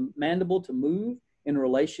inability of the mandible to move in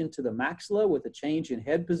relation to the maxilla with a change in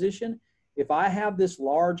head position. If I have this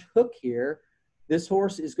large hook here, this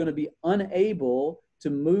horse is going to be unable to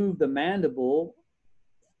move the mandible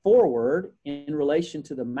forward in relation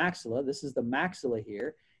to the maxilla. This is the maxilla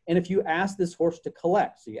here. And if you ask this horse to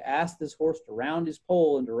collect, so you ask this horse to round his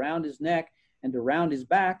poll and to round his neck and to round his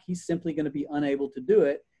back, he's simply going to be unable to do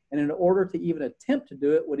it. And in order to even attempt to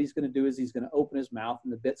do it, what he's going to do is he's going to open his mouth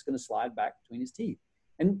and the bit's going to slide back between his teeth.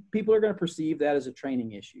 And people are going to perceive that as a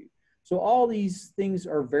training issue. So all these things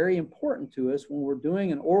are very important to us when we're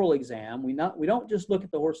doing an oral exam. We don't just look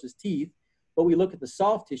at the horse's teeth, but we look at the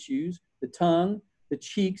soft tissues, the tongue, the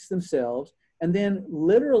cheeks themselves, and then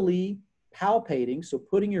literally palpating, so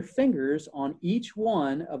putting your fingers on each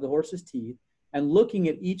one of the horse's teeth and looking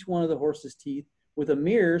at each one of the horse's teeth with a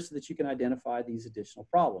mirror so that you can identify these additional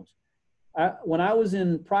problems. When I was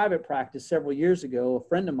in private practice several years ago, a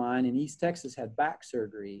friend of mine in East Texas had back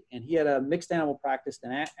surgery, and he had a mixed animal practice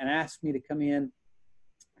and asked me to come in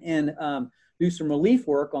and do some relief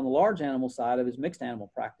work on the large animal side of his mixed animal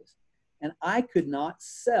practice. And I could not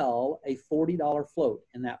sell a $40 float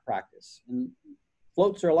in that practice. And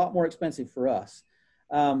floats are a lot more expensive for us.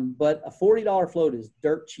 But a $40 float is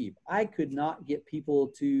dirt cheap. I could not get people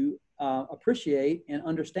to appreciate and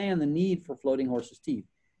understand the need for floating horses' teeth.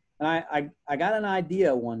 And I got an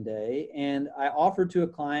idea one day, and I offered to a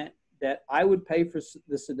client that I would pay for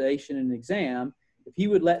the sedation and exam if he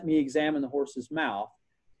would let me examine the horse's mouth.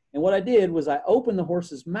 And what I did was I opened the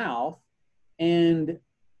horse's mouth, and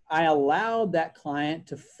I allowed that client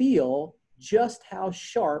to feel just how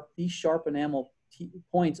sharp these sharp enamel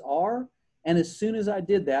points are. And as soon as I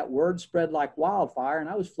did that, word spread like wildfire, and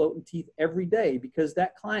I was floating teeth every day because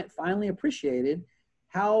that client finally appreciated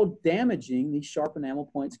how damaging these sharp enamel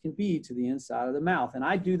points can be to the inside of the mouth. And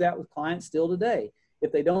I do that with clients still today.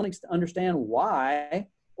 If they don't understand why,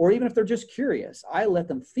 or even if they're just curious, I let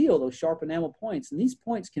them feel those sharp enamel points. And these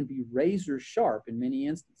points can be razor sharp in many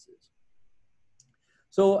instances.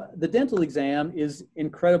 So the dental exam is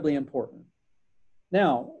incredibly important.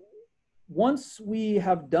 Now, once we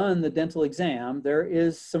have done the dental exam, there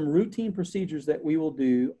is some routine procedures that we will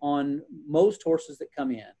do on most horses that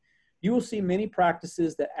come in. You will see many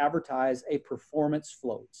practices that advertise a performance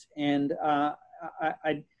float. And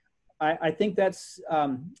I think that's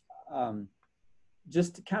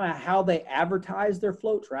just kind of how they advertise their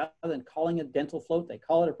floats. Rather than calling it a dental float, they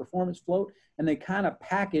call it a performance float, and they kind of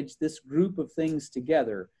package this group of things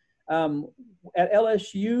together. At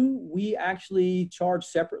LSU, we actually charge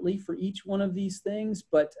separately for each one of these things,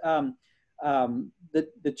 but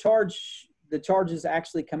the charges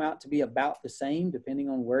actually come out to be about the same depending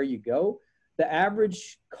on where you go. The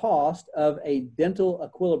average cost of a dental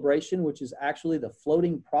equilibration, which is actually the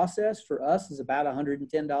floating process for us, is about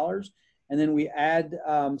 $110. And then we add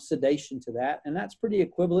sedation to that, and that's pretty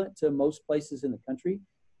equivalent to most places in the country.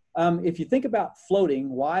 If you think about floating,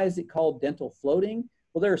 why is it called dental floating?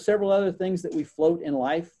 Well, there are several other things that we float in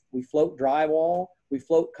life. We float drywall, we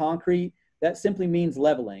float concrete. That simply means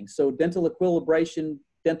leveling. So dental equilibration,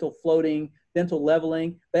 dental floating, dental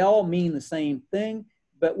leveling, they all mean the same thing.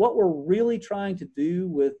 But what we're really trying to do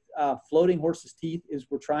with floating horses' teeth is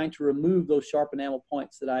we're trying to remove those sharp enamel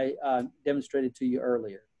points that I demonstrated to you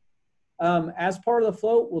earlier. As part of the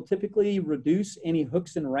float, we'll typically reduce any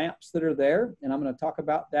hooks and ramps that are there, and I'm going to talk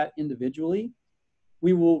about that individually.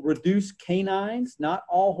 We will reduce canines. Not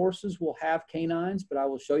all horses will have canines, but I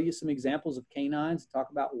will show you some examples of canines, talk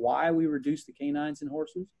about why we reduce the canines in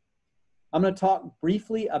horses. I'm going to talk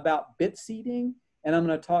briefly about bit seating, and I'm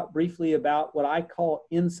going to talk briefly about what I call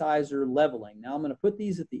incisor leveling. Now, I'm going to put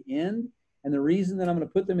these at the end, and the reason that I'm going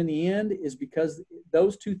to put them in the end is because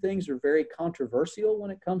those two things are very controversial when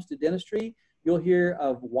it comes to dentistry. You'll hear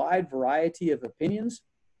a wide variety of opinions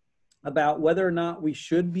about whether or not we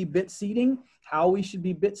should be bit seating, how we should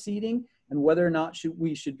be bit seating, and whether or not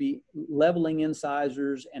we should be leveling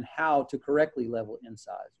incisors and how to correctly level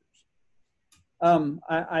incisors.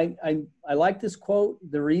 I like this quote.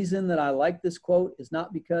 The reason that I like this quote is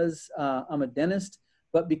not because I'm a dentist,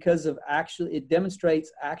 but because of it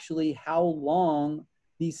demonstrates actually how long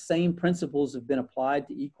these same principles have been applied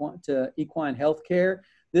to equine healthcare.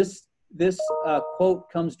 This quote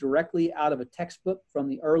comes directly out of a textbook from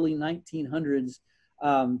the early 1900s.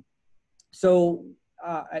 And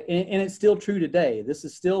it's still true today. This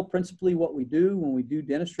is still principally what we do when we do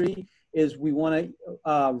dentistry, is we want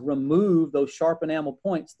to remove those sharp enamel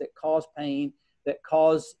points that cause pain, that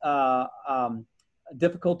cause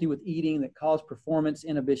difficulty with eating, that cause performance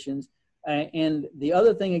inhibitions. And the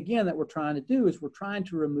other thing, again, that we're trying to do is we're trying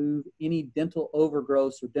to remove any dental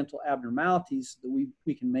overgrowths or dental abnormalities so that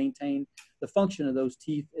we can maintain the function of those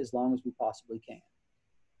teeth as long as we possibly can.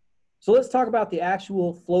 So let's talk about the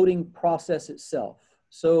actual floating process itself.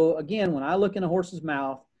 So again, when I look in a horse's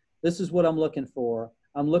mouth, this is what I'm looking for.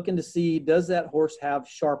 I'm looking to see, does that horse have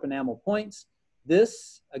sharp enamel points?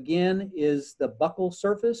 This, again, is the buccal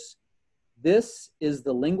surface. This is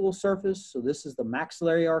the lingual surface. So this is the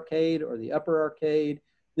maxillary arcade or the upper arcade.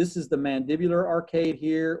 This is the mandibular arcade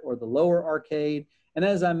here or the lower arcade. And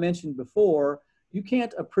as I mentioned before, you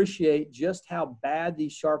can't appreciate just how bad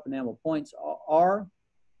these sharp enamel points are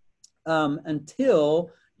until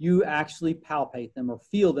you actually palpate them or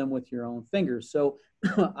feel them with your own fingers. So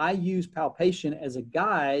I use palpation as a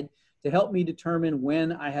guide to help me determine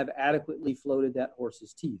when I have adequately floated that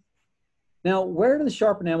horse's teeth. Now, where do the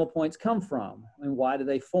sharp enamel points come from and why do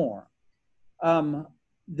they form?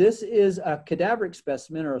 This is a cadaveric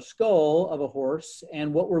specimen or a skull of a horse,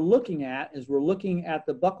 and what we're looking at is we're looking at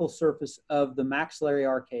the buccal surface of the maxillary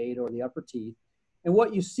arcade or the upper teeth. And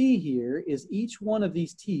what you see here is each one of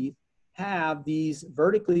these teeth have these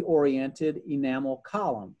vertically oriented enamel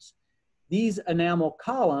columns. These enamel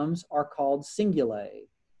columns are called cingulae.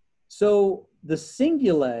 So the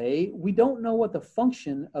cingulae, we don't know what the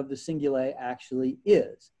function of the cingulae actually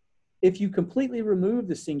is. If you completely remove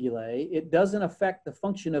the cingulae, it doesn't affect the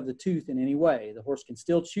function of the tooth in any way. The horse can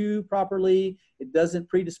still chew properly. It doesn't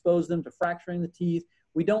predispose them to fracturing the teeth.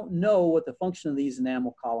 We don't know what the function of these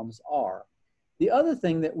enamel columns are. The other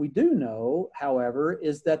thing that we do know, however,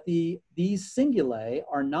 is that these cingulae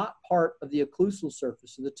are not part of the occlusal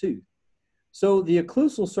surface of the tooth. So the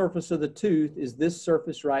occlusal surface of the tooth is this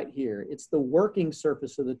surface right here. It's the working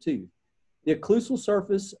surface of the tooth. The occlusal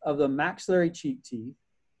surface of the maxillary cheek teeth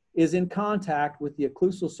is in contact with the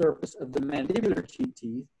occlusal surface of the mandibular cheek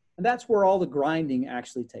teeth, and that's where all the grinding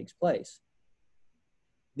actually takes place.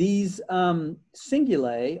 These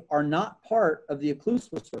cingulae are not part of the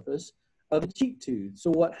occlusal surface of the cheek tooth.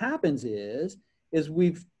 So what happens is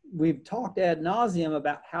we've talked ad nauseum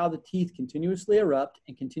about how the teeth continuously erupt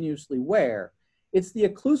and continuously wear. It's the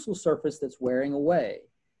occlusal surface that's wearing away.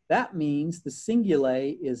 That means the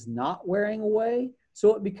cingulae is not wearing away,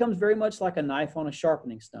 so it becomes very much like a knife on a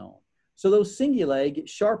sharpening stone. So those cingulae get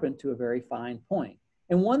sharpened to a very fine point.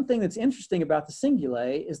 And one thing that's interesting about the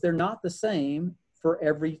cingulae is they're not the same for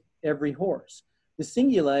every horse. The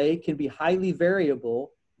cingulae can be highly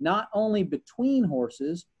variable, not only between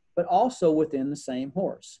horses, but also within the same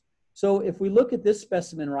horse. So if we look at this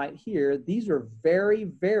specimen right here, these are very,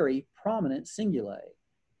 very prominent cingulae.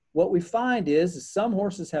 What we find is some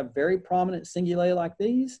horses have very prominent cingulae like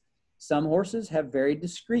these. Some horses have very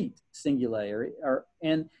discrete cingulae.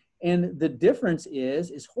 And the difference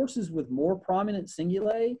is horses with more prominent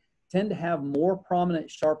cingulae tend to have more prominent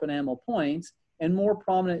sharp enamel points, and more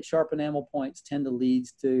prominent sharp enamel points tend to lead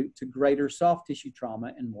to greater soft tissue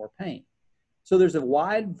trauma and more pain. So there's a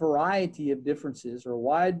wide variety of differences or a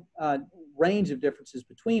wide range of differences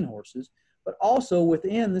between horses, but also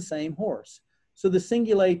within the same horse. So the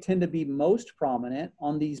cingulae tend to be most prominent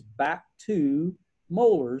on these back two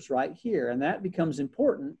molars right here. And that becomes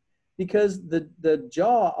important because the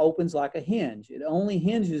jaw opens like a hinge. It only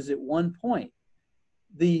hinges at one point.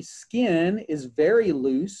 The skin is very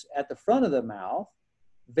loose at the front of the mouth,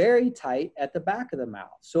 very tight at the back of the mouth.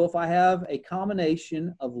 So if I have a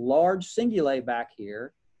combination of large cingulae back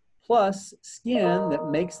here, plus skin that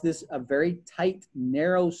makes this a very tight,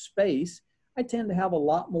 narrow space, I tend to have a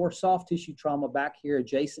lot more soft tissue trauma back here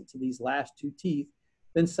adjacent to these last two teeth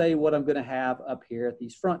than say what I'm going to have up here at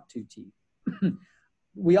these front two teeth.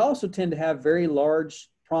 We also tend to have very large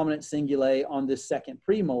prominent cingulae on this second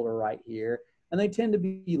premolar right here, and they tend to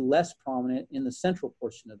be less prominent in the central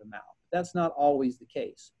portion of the mouth. That's not always the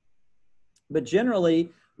case. But generally,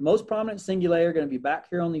 the most prominent cingulae are going to be back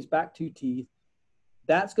here on these back two teeth.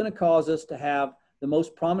 That's going to cause us to have the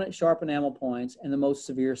most prominent sharp enamel points and the most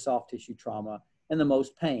severe soft tissue trauma and the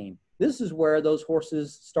most pain. This is where those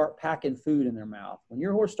horses start packing food in their mouth. When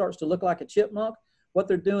your horse starts to look like a chipmunk, what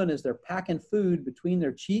they're doing is they're packing food between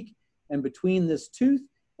their cheek and between this tooth.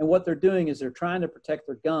 And what they're doing is they're trying to protect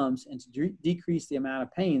their gums and to decrease the amount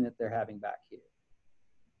of pain that they're having back here.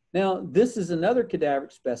 Now, this is another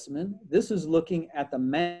cadaveric specimen. This is looking at the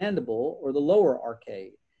mandible or the lower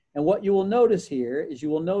arcade. And what you will notice here is you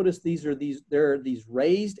will notice there are these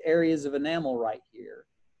raised areas of enamel right here.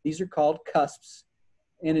 These are called cusps.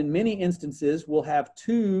 And in many instances, we'll have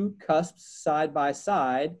two cusps side by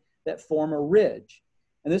side that form a ridge.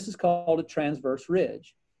 And this is called a transverse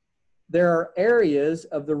ridge. There are areas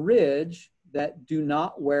of the ridge that do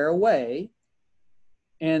not wear away,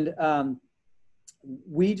 And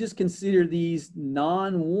we just consider these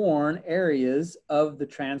non-worn areas of the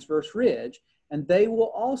transverse ridge, and they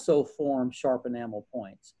will also form sharp enamel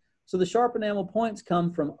points. So the sharp enamel points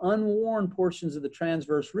come from unworn portions of the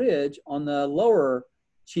transverse ridge on the lower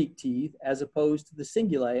cheek teeth as opposed to the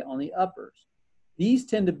cingulae on the uppers. These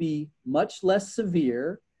tend to be much less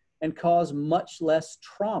severe and cause much less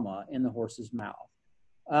trauma in the horse's mouth.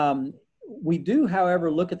 We do, however,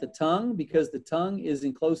 look at the tongue because the tongue is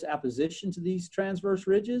in close apposition to these transverse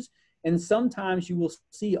ridges, and sometimes you will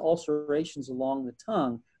see ulcerations along the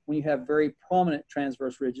tongue when you have very prominent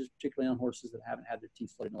transverse ridges, particularly on horses that haven't had their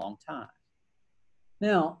teeth floated in a long time.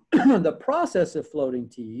 Now, the process of floating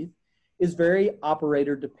teeth is very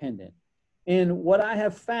operator dependent. And what I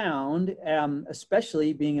have found,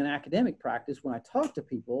 especially being in academic practice when I talk to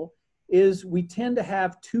people, is we tend to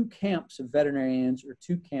have two camps of veterinarians or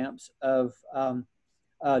two camps of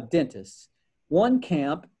dentists. One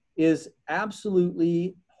camp is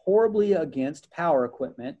absolutely horribly against power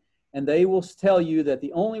equipment, and they will tell you that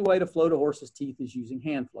the only way to float a horse's teeth is using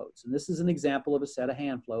hand floats. And this is an example of a set of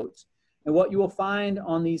hand floats. And what you will find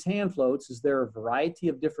on these hand floats is there are a variety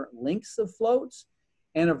of different lengths of floats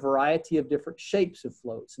and a variety of different shapes of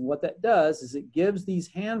floats. And what that does is it gives these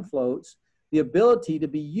hand floats the ability to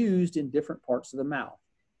be used in different parts of the mouth.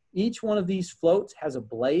 Each one of these floats has a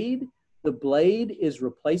blade. The blade is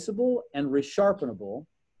replaceable and resharpenable.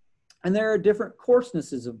 And there are different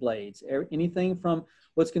coarsenesses of blades, anything from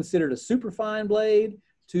what's considered a superfine blade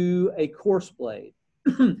to a coarse blade.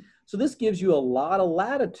 So this gives you a lot of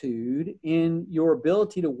latitude in your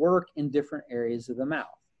ability to work in different areas of the mouth.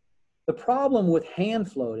 The problem with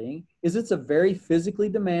hand floating is it's a very physically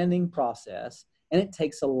demanding process, and it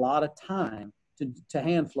takes a lot of time to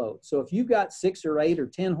hand float. So if you've got 6 or 8 or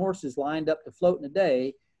 10 horses lined up to float in a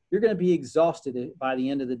day, you're going to be exhausted by the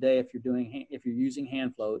end of the day if you're using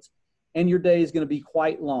hand floats, and your day is going to be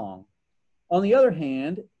quite long. On the other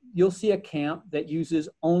hand, you'll see a camp that uses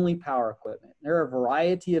only power equipment. There are a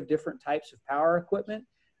variety of different types of power equipment.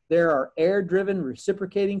 There are air-driven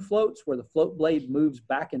reciprocating floats where the float blade moves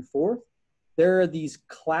back and forth. There are these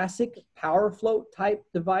classic power float type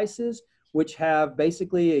devices which have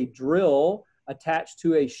basically a drill attached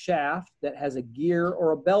to a shaft that has a gear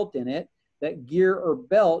or a belt in it. That gear or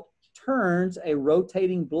belt turns a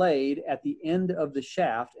rotating blade at the end of the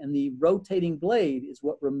shaft, and the rotating blade is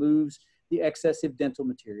what removes the excessive dental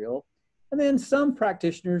material. And then some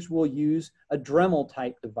practitioners will use a Dremel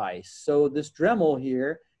type device. So this Dremel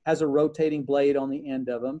here has a rotating blade on the end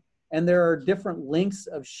of them, and there are different lengths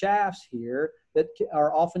of shafts here that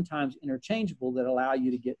are oftentimes interchangeable that allow you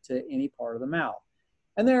to get to any part of the mouth.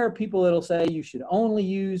 And there are people that'll say you should only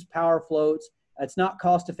use power floats. It's not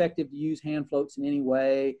cost effective to use hand floats in any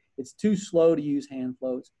way. It's too slow to use hand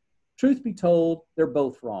floats. Truth be told, they're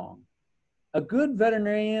both wrong. A good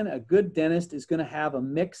veterinarian, a good dentist is going to have a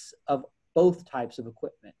mix of both types of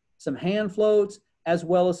equipment, some hand floats as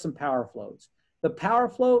well as some power floats. The power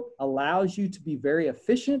float allows you to be very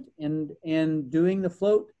efficient in doing the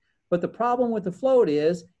float, but the problem with the float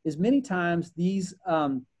is many times these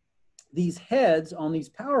heads on these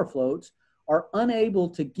power floats are unable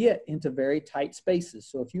to get into very tight spaces.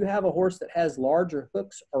 So if you have a horse that has larger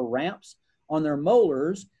hooks or ramps on their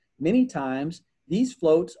molars, many times these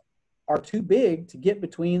floats are too big to get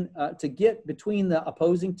between the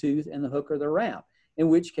opposing tooth and the hook or the ramp, in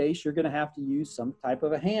which case you're going to have to use some type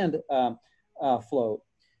of a hand float.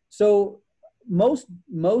 So most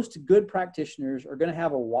good practitioners are going to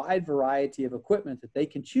have a wide variety of equipment that they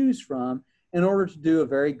can choose from in order to do a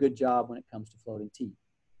very good job when it comes to floating teeth.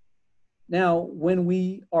 Now, when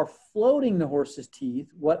we are floating the horse's teeth,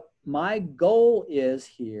 what my goal is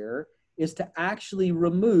here is to actually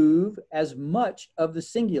remove as much of the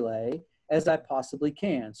cingulae as I possibly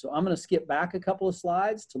can. So I'm going to skip back a couple of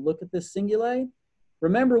slides to look at this cingulae.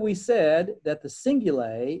 Remember, we said that the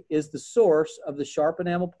cingulae is the source of the sharp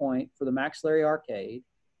enamel point for the maxillary arcade.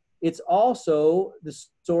 It's also the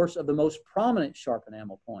source of the most prominent sharp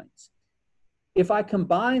enamel points. If I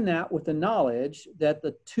combine that with the knowledge that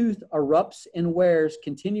the tooth erupts and wears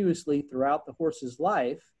continuously throughout the horse's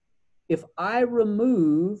life, if I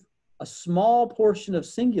remove a small portion of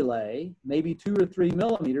cingulae, maybe 2 or 3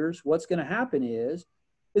 millimeters, what's going to happen is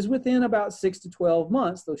within about 6 to 12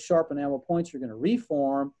 months, those sharp enamel points are going to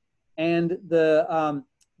reform, and the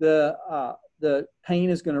pain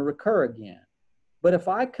is going to recur again. But if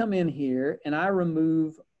I come in here and I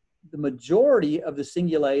remove the majority of the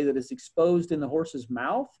cingulae that is exposed in the horse's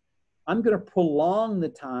mouth, I'm going to prolong the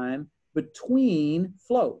time between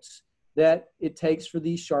floats that it takes for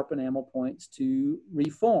these sharp enamel points to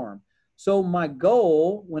reform. So my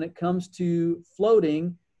goal when it comes to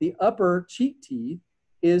floating the upper cheek teeth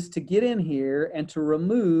is to get in here and to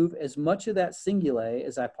remove as much of that cingulate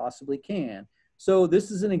as I possibly can. So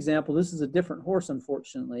this is an example. This is a different horse,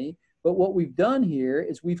 unfortunately. But what we've done here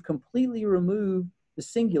is we've completely removed the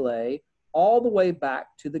cingulate all the way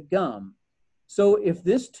back to the gum. So if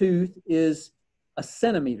this tooth is a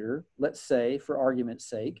centimeter, let's say, for argument's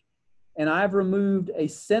sake, and I've removed a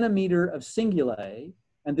centimeter of cingulate,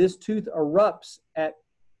 and this tooth erupts at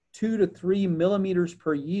 2 to 3 millimeters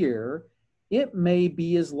per year, it may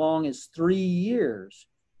be as long as 3 years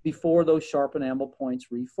before those sharp enamel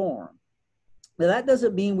points reform. Now, that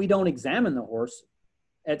doesn't mean we don't examine the horse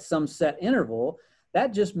at some set interval.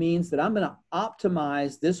 That just means that I'm going to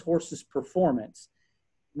optimize this horse's performance.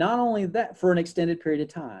 Not only that, for an extended period of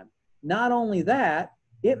time. Not only that,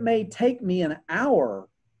 it may take me an hour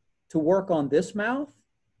to work on this mouth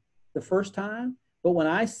the first time, but when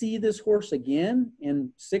I see this horse again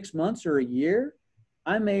in 6 months or a year,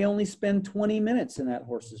 I may only spend 20 minutes in that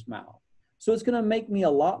horse's mouth. So it's going to make me a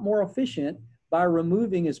lot more efficient by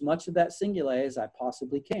removing as much of that cingulate as I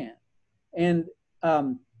possibly can. And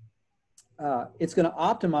it's going to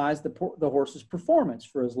optimize the horse's performance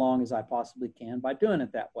for as long as I possibly can by doing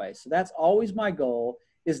it that way. So that's always my goal,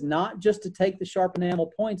 is not just to take the sharp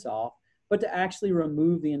enamel points off, but to actually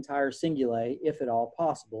remove the entire cingulate if at all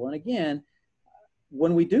possible. And again,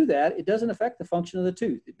 when we do that, it doesn't affect the function of the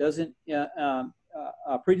tooth. It doesn't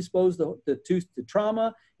predispose the tooth to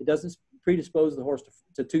trauma. It doesn't predispose the horse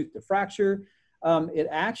to tooth to fracture. It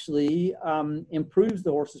actually improves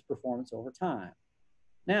the horse's performance over time.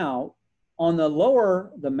 Now, on the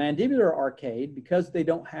mandibular arcade, because they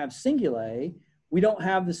don't have cingulate, we don't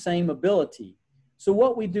have the same ability. So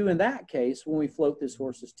what we do in that case when we float this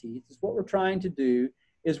horse's teeth is what we're trying to do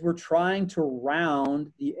is we're trying to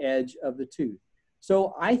round the edge of the tooth.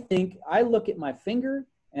 So I look at my finger,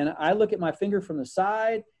 and I look at my finger from the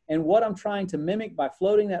side, and what I'm trying to mimic by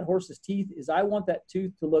floating that horse's teeth is I want that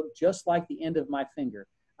tooth to look just like the end of my finger.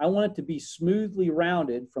 I want it to be smoothly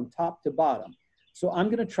rounded from top to bottom. So I'm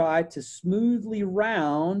going to try to smoothly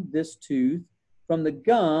round this tooth from the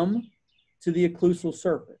gum to the occlusal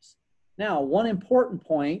surface. Now, one important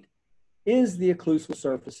point is the occlusal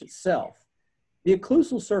surface itself. The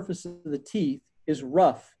occlusal surface of the teeth is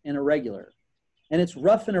rough and irregular. And it's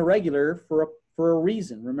rough and irregular for a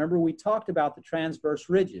reason. Remember, we talked about the transverse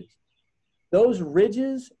ridges. Those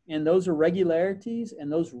ridges and those irregularities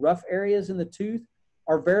and those rough areas in the tooth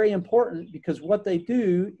are very important because what they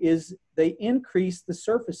do is they increase the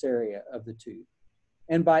surface area of the tooth.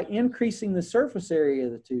 And by increasing the surface area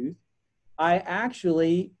of the tooth,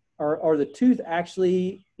 the tooth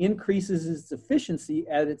actually increases its efficiency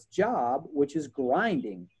at its job, which is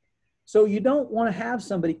grinding. So you don't want to have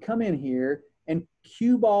somebody come in here and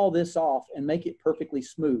cube all this off and make it perfectly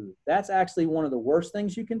smooth. That's actually one of the worst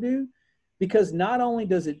things you can do, because not only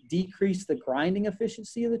does it decrease the grinding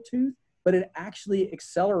efficiency of the tooth, but it actually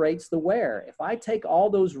accelerates the wear. If I take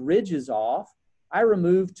all those ridges off, I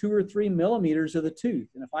remove 2 or 3 millimeters of the tooth.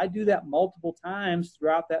 And if I do that multiple times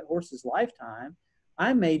throughout that horse's lifetime,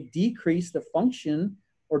 I may decrease the function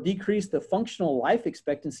or decrease the functional life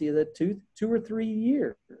expectancy of the tooth 2 or 3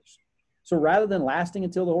 years. So rather than lasting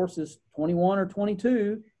until the horse is 21 or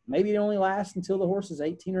 22, maybe it only lasts until the horse is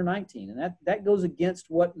 18 or 19. And that goes against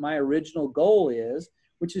what my original goal is,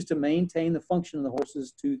 which is to maintain the function of the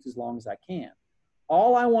horse's tooth as long as I can.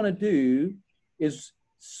 All I want to do is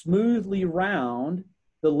smoothly round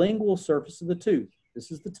the lingual surface of the tooth.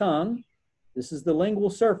 This is the tongue. This is the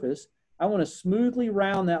lingual surface. I want to smoothly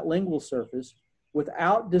round that lingual surface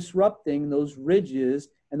without disrupting those ridges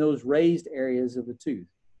and those raised areas of the tooth.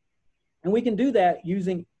 And we can do that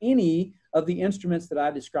using any of the instruments that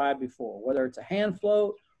I described before, whether it's a hand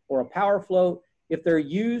float or a power float. If they're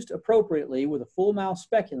used appropriately with a full mouth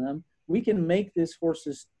speculum, we can make this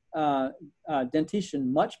horse's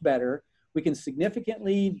dentition much better. We can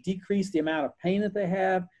significantly decrease the amount of pain that they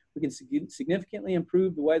have. We can significantly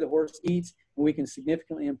improve the way the horse eats, and we can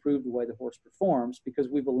significantly improve the way the horse performs because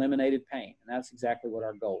we've eliminated pain. And that's exactly what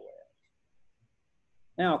our goal is.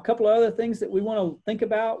 Now, a couple of other things that we want to think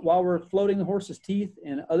about while we're floating the horse's teeth,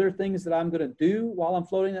 and other things that I'm going to do while I'm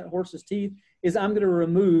floating that horse's teeth, is I'm going to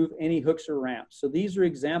remove any hooks or ramps. So these are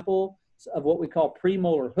examples of what we call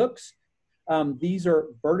premolar hooks. These are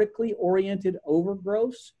vertically oriented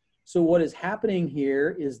overgrowths. So what is happening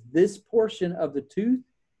here is this portion of the tooth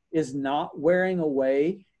is not wearing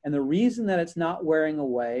away. And the reason that it's not wearing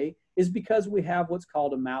away is because we have what's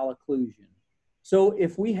called a malocclusion. So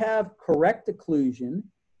if we have correct occlusion,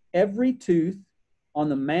 every tooth on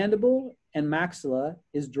the mandible and maxilla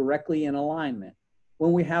is directly in alignment.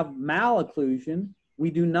 When we have malocclusion, we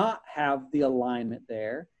do not have the alignment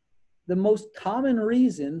there. The most common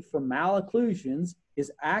reason for malocclusions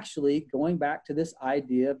is actually going back to this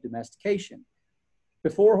idea of domestication.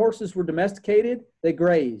 Before horses were domesticated, they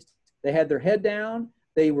grazed. They had their head down,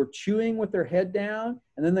 they were chewing with their head down,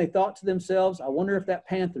 and then they thought to themselves, I wonder if that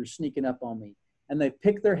panther's sneaking up on me. And they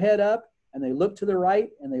picked their head up, and they looked to the right,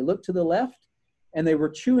 and they looked to the left, and they were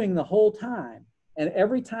chewing the whole time. And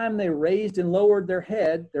every time they raised and lowered their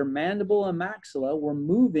head, their mandible and maxilla were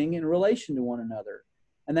moving in relation to one another.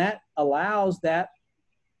 And that allows that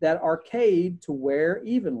arcade to wear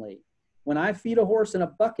evenly. When I feed a horse in a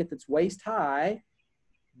bucket that's waist high,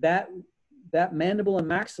 that mandible and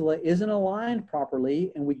maxilla isn't aligned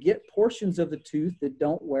properly, and we get portions of the tooth that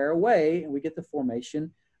don't wear away, and we get the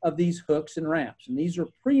formation of these hooks and ramps. And these are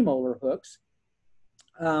premolar hooks.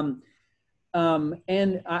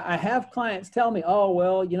 And I have clients tell me, oh,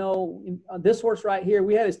 well, you know, this horse right here,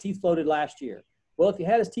 we had his teeth floated last year. Well, if you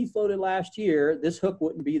had his teeth floated last year, this hook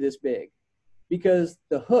wouldn't be this big, because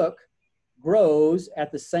the hook grows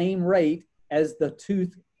at the same rate as the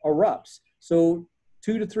tooth erupts. So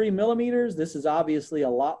 2 to 3 millimeters, this is obviously a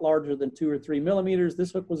lot larger than 2 or 3 millimeters.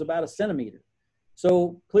 This hook was about 1 centimeter.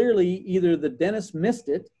 So clearly either the dentist missed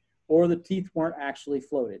it or the teeth weren't actually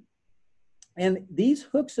floated. And these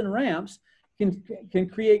hooks and ramps can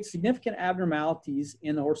create significant abnormalities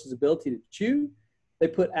in the horse's ability to chew. They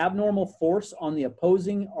put abnormal force on the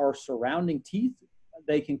opposing or surrounding teeth.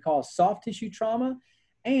 They can cause soft tissue trauma.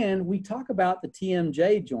 And we talk about the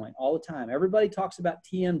TMJ joint all the time. Everybody talks about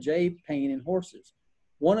TMJ pain in horses.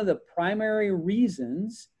 One of the primary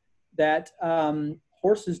reasons that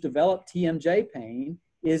horses develop TMJ pain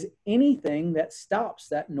is anything that stops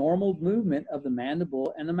that normal movement of the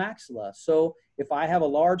mandible and the maxilla. So if I have a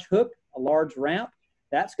large hook, a large ramp,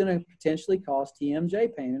 that's going to potentially cause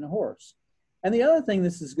TMJ pain in a horse. And the other thing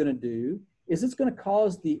this is going to do is it's going to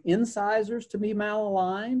cause the incisors to be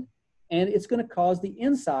malaligned, and it's going to cause the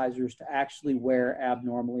incisors to actually wear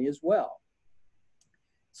abnormally as well.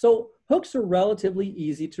 So hooks are relatively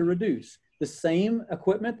easy to reduce. The same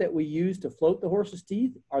equipment that we use to float the horse's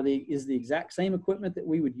teeth is the exact same equipment that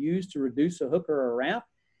we would use to reduce a hook or a ramp.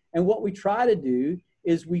 And what we try to do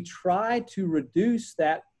is we try to reduce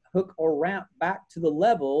that hook or ramp back to the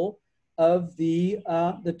level of the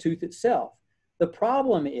tooth itself. The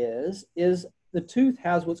problem is the tooth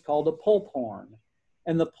has what's called a pulp horn.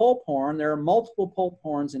 And the pulp horn, there are multiple pulp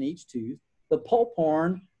horns in each tooth. The pulp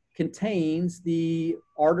horn contains the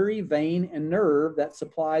artery, vein, and nerve that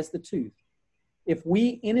supplies the tooth. If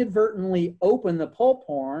we inadvertently open the pulp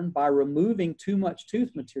horn by removing too much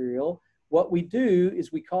tooth material, what we do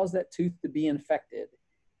is we cause that tooth to be infected.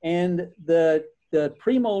 And the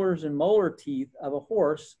premolars and molar teeth of a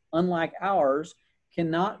horse, unlike ours,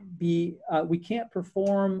 cannot be, we can't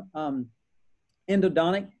perform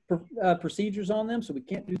endodontic procedures on them. So we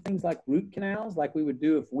can't do things like root canals like we would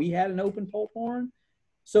do if we had an open pulp horn.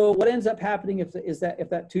 So what ends up happening if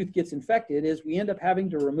that tooth gets infected is we end up having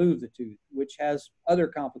to remove the tooth, which has other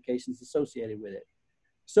complications associated with it.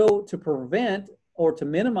 So to prevent or to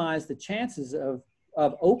minimize the chances of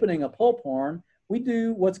opening a pulp horn, we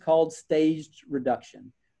do what's called staged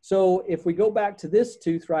reduction. So if we go back to this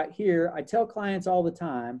tooth right here, I tell clients all the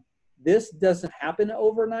time, this doesn't happen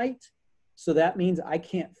overnight. So that means I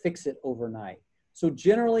can't fix it overnight. So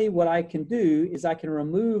generally what I can do is I can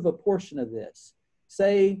remove a portion of this,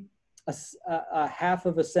 say a half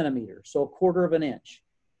of a centimeter, so 1/4 of an inch.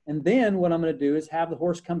 And then what I'm going to do is have the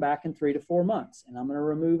horse come back in 3 to 4 months, and I'm going to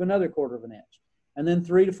remove another 1/4 of an inch. And then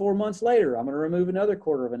 3 to 4 months later, I'm going to remove another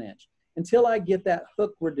 1/4 of an inch until I get that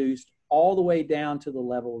hook reduced all the way down to the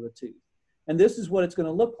level of the tooth. And this is what it's going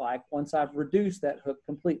to look like once I've reduced that hook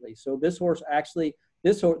completely. So this horse actually,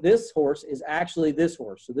 this horse is actually this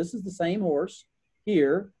horse. So this is the same horse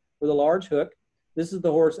here with a large hook. This is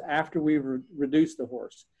the horse after we've reduced the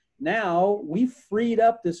horse. Now we've freed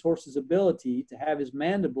up this horse's ability to have his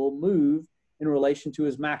mandible move in relation to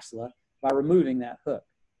his maxilla by removing that hook.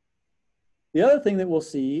 The other thing that we'll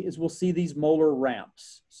see is we'll see these molar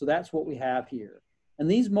ramps. So that's what we have here.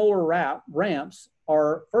 And these molar ramps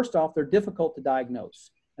are, first off, they're difficult to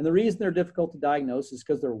diagnose. And the reason they're difficult to diagnose is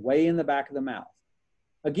because they're way in the back of the mouth.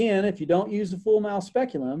 Again, if you don't use a full mouth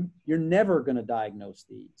speculum, you're never going to diagnose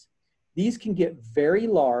these. These can get very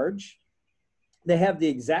large. They have the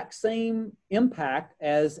exact same impact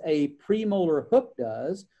as a premolar hook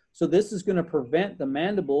does. So this is going to prevent the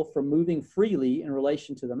mandible from moving freely in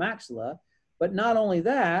relation to the maxilla. But not only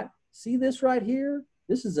that, see this right here?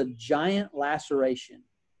 This is a giant laceration.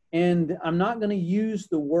 And I'm not going to use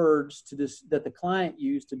the words that the client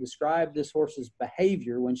used to describe this horse's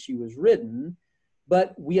behavior when she was ridden,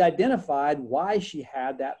 But we identified why she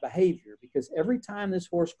had that behavior, because every time this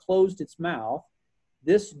horse closed its mouth,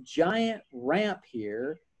 this giant ramp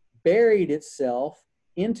here buried itself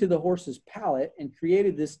into the horse's palate and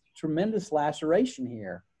created this tremendous laceration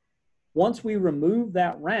here. Once we removed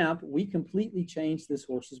that ramp, we completely changed this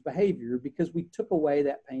horse's behavior because we took away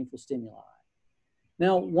that painful stimuli.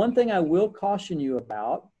 Now, one thing I will caution you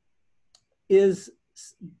about is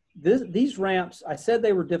these ramps, I said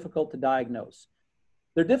they were difficult to diagnose.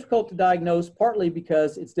 They're difficult to diagnose partly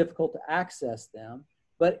because it's difficult to access them,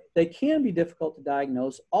 but they can be difficult to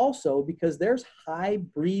diagnose also because there's high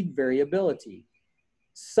breed variability.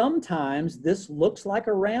 Sometimes this looks like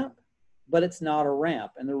a ramp, but it's not a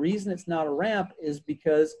ramp. And the reason it's not a ramp is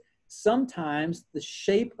because sometimes the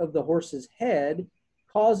shape of the horse's head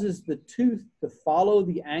causes the tooth to follow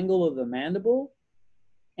the angle of the mandible.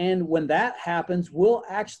 And when that happens, we'll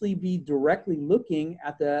actually be directly looking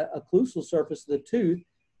at the occlusal surface of the tooth,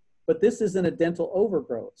 but this isn't a dental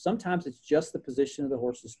overgrowth. Sometimes it's just the position of the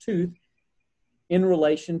horse's tooth in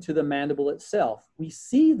relation to the mandible itself. We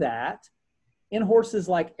see that in horses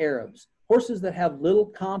like Arabs, horses that have little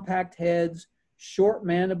compact heads, short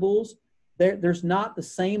mandibles. There's not the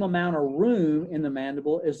same amount of room in the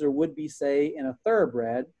mandible as there would be, say, in a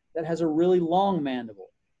thoroughbred that has a really long mandible.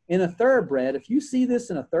 In a thoroughbred, if you see this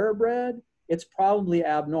in a thoroughbred, it's probably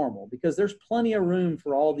abnormal because there's plenty of room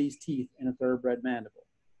for all these teeth in a thoroughbred mandible.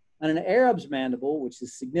 And an Arab's mandible, which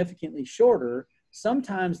is significantly shorter,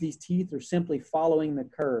 sometimes these teeth are simply following the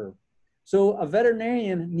curve. So a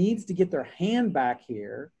veterinarian needs to get their hand back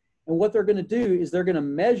here, and what they're going to do is they're going to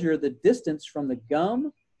measure the distance from the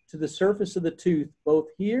gum to the surface of the tooth, both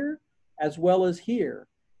here as well as here.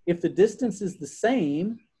 If the distance is the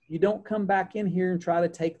same, you don't come back in here and try to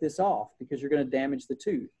take this off because you're going to damage the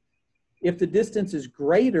tooth. If the distance is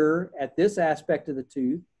greater at this aspect of the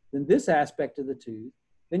tooth than this aspect of the tooth,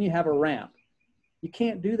 then you have a ramp. You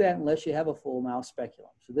can't do that unless you have a full mouth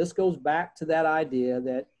speculum. So this goes back to that idea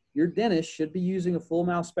that your dentist should be using a full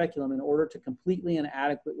mouth speculum in order to completely and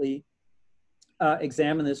adequately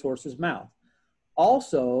examine this horse's mouth.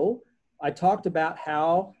 Also, I talked about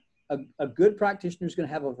how a good practitioner is going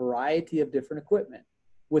to have a variety of different equipment.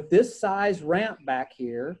 With this size ramp back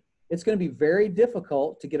here, it's going to be very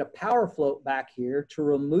difficult to get a power float back here to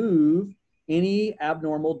remove any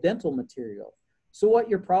abnormal dental material. So what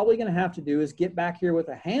you're probably going to have to do is get back here with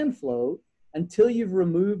a hand float until you've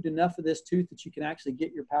removed enough of this tooth that you can actually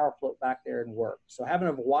get your power float back there and work. So having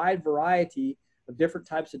a wide variety of different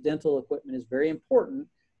types of dental equipment is very important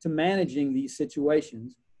to managing these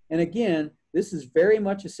situations. And again, this is very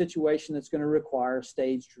much a situation that's going to require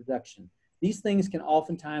staged reduction. These things can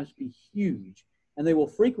oftentimes be huge, and they will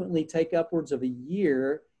frequently take upwards of a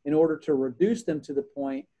year in order to reduce them to the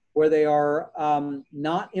point where they are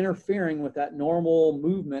not interfering with that normal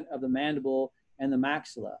movement of the mandible and the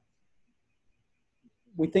maxilla.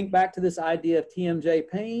 We think back to this idea of TMJ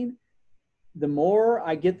pain. The more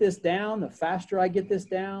I get this down, the faster I get this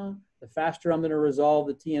down, the faster I'm going to resolve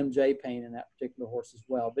the TMJ pain in that particular horse as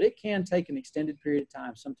well. But it can take an extended period of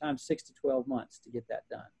time, sometimes 6 to 12 months to get that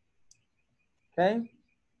done. Okay.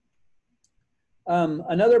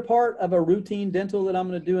 Another part of a routine dental that I'm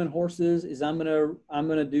going to do in horses is I'm going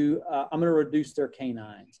to reduce their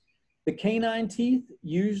canines. The canine teeth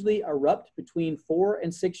usually erupt between 4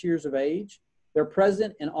 and 6 years of age. They're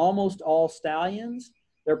present in almost all stallions.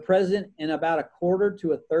 They're present in about a quarter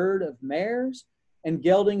to a third of mares. And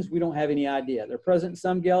geldings, we don't have any idea. They're present in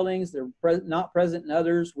some geldings. They're not present in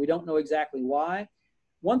others. We don't know exactly why.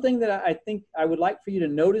 One thing that I think I would like for you to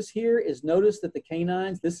notice here is notice that the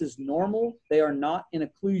canines, this is normal. They are not in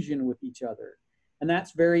occlusion with each other. And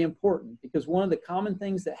that's very important because one of the common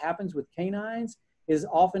things that happens with canines is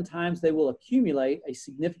oftentimes they will accumulate a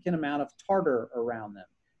significant amount of tartar around them.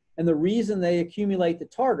 And the reason they accumulate the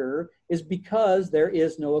tartar is because there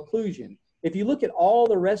is no occlusion. If you look at all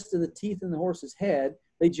the rest of the teeth in the horse's head,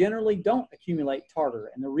 they generally don't accumulate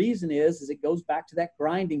tartar. And the reason is it goes back to that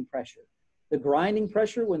grinding pressure. The grinding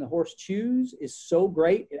pressure when the horse chews is so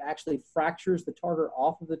great, it actually fractures the tartar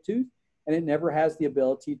off of the tooth and it never has the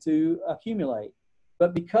ability to accumulate.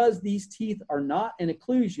 But because these teeth are not in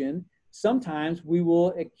occlusion, sometimes we will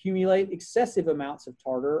accumulate excessive amounts of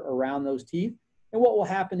tartar around those teeth. And what will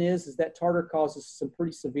happen is that tartar causes some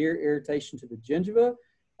pretty severe irritation to the gingiva,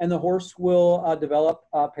 and the horse will develop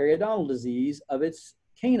periodontal disease of its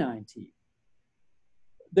canine teeth.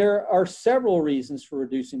 There are several reasons for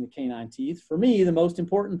reducing the canine teeth. For me, the most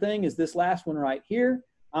important thing is this last one right here.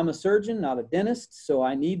 I'm a surgeon, not a dentist, so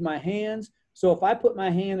I need my hands. So if I put my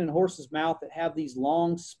hand in a horse's mouth that have these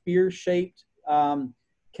long spear-shaped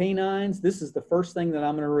canines, this is the first thing that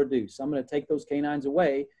I'm going to reduce. I'm going to take those canines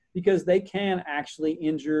away because they can actually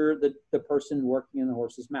injure the person working in the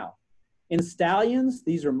horse's mouth. In stallions,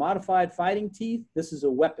 these are modified fighting teeth. This is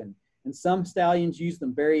a weapon, and some stallions use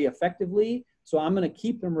them very effectively. So I'm going to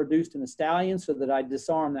keep them reduced in a stallion so that I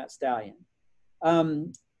disarm that stallion.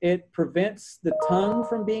 It prevents the tongue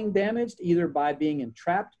from being damaged, either by being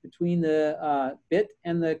entrapped between the bit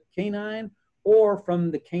and the canine, or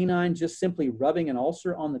from the canine just simply rubbing an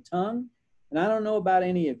ulcer on the tongue. And I don't know about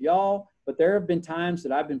any of y'all, but there have been times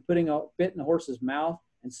that I've been putting a bit in a horse's mouth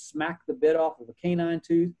and smack the bit off of a canine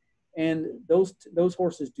tooth, and those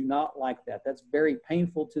horses do not like that. That's very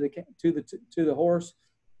painful to the horse.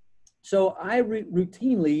 So I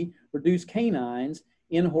routinely reduce canines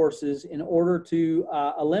in horses in order to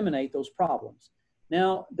eliminate those problems.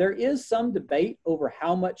 Now, there is some debate over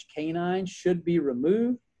how much canine should be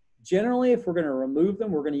removed. Generally, if we're going to remove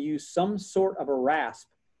them, we're going to use some sort of a rasp.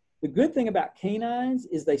 The good thing about canines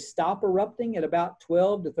is they stop erupting at about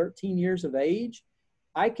 12 to 13 years of age.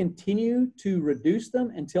 I continue to reduce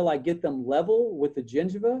them until I get them level with the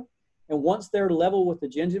gingiva. And once they're level with the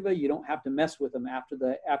gingiva, you don't have to mess with them after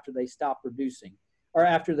they stop reducing, or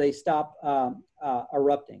after they stop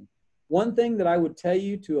erupting. One thing that I would tell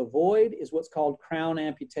you to avoid is what's called crown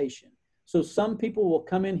amputation. So some people will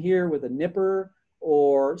come in here with a nipper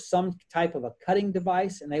or some type of a cutting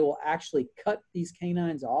device, and they will actually cut these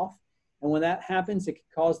canines off. And when that happens, it can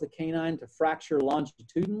cause the canine to fracture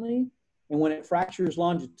longitudinally. And when it fractures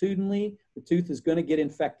longitudinally, the tooth is going to get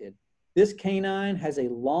infected. This canine has a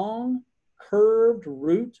long, curved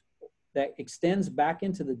root that extends back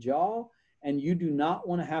into the jaw, and you do not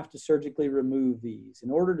want to have to surgically remove these.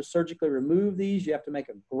 In order to surgically remove these, you have to make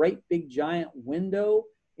a great big giant window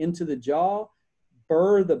into the jaw,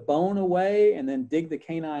 burr the bone away, and then dig the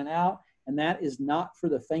canine out, and that is not for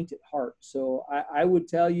the faint at heart. So I would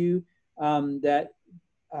tell you that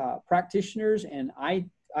practitioners, and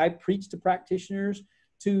I preach to practitioners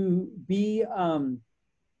to be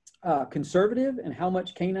conservative in how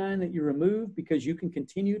much canine that you remove, because you can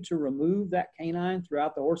continue to remove that canine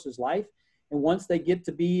throughout the horse's life. And once they get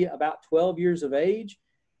to be about 12 years of age,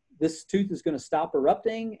 this tooth is going to stop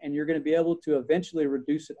erupting, and you're going to be able to eventually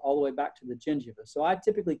reduce it all the way back to the gingiva. So I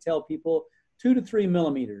typically tell people 2 to 3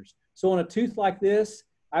 millimeters. So on a tooth like this,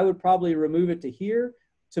 I would probably remove it to here.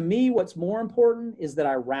 To me, what's more important is that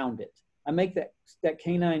I round it. I make that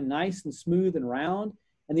canine nice and smooth and round.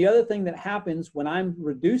 And the other thing that happens when I'm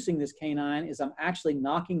reducing this canine is I'm actually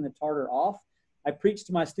knocking the tartar off. I preach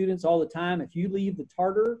to my students all the time, if you leave the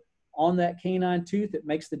tartar on that canine tooth, it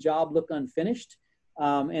makes the job look unfinished,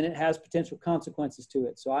 and it has potential consequences to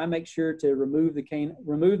it. So I make sure to remove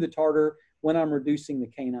the tartar when I'm reducing the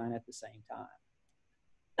canine at the same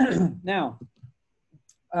time. Now,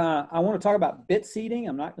 I want to talk about bit seating.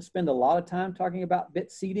 I'm not going to spend a lot of time talking about bit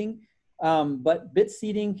seating. But bit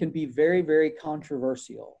seating can be very, very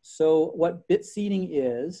controversial. So what bit seating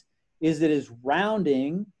is it is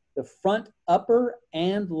rounding the front upper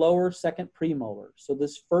and lower second premolar. So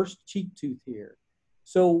this first cheek tooth here.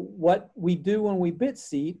 So what we do when we bit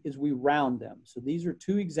seat is we round them. So these are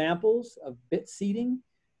 2 examples of bit seating.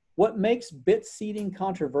 What makes bit seating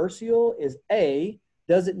controversial is A,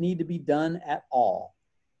 does it need to be done at all?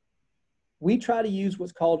 We try to use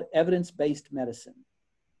what's called evidence-based medicine.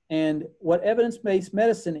 And what evidence-based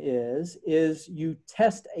medicine is you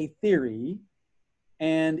test a theory,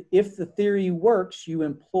 and if the theory works, you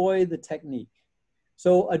employ the technique.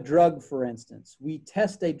 So a drug, for instance, we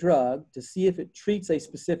test a drug to see if it treats a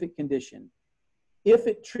specific condition. If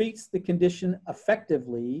it treats the condition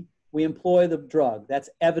effectively, we employ the drug. That's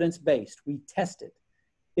evidence-based. We test it.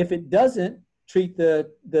 If it doesn't treat the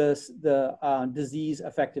disease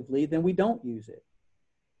effectively, then we don't use it.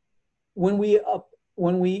 When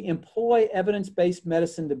we employ evidence-based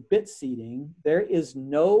medicine to bit seating, there is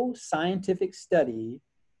no scientific study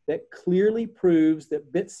that clearly proves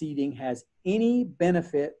that bit seating has any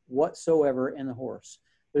benefit whatsoever in the horse.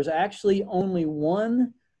 There's actually only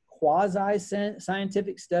one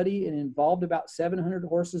quasi-scientific study. It involved about 700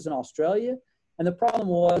 horses in Australia, and the problem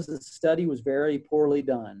was the study was very poorly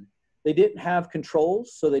done. They didn't have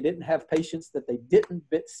controls, so they didn't have patients that they didn't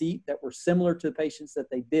bit seat that were similar to the patients that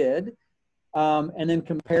they did. And then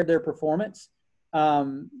compared their performance.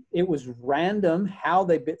 It was random how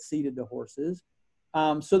they bit seated the horses.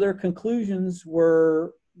 So their conclusions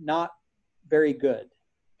were not very good,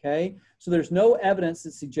 okay? So there's no evidence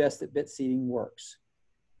that suggests that bit seating works.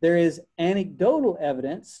 There is anecdotal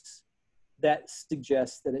evidence that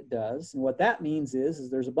suggests that it does. And what that means is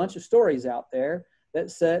there's a bunch of stories out there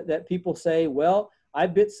that people say, well, I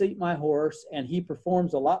bit seat my horse and he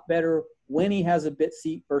performs a lot better when he has a bit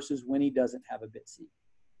seat versus when he doesn't have a bit seat.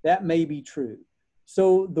 That may be true.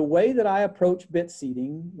 So the way that I approach bit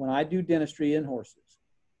seating when I do dentistry in horses,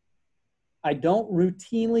 I don't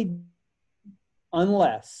routinely,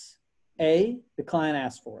 unless A, the client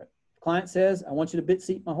asks for it. The client says, I want you to bit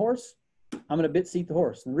seat my horse, I'm going to bit seat the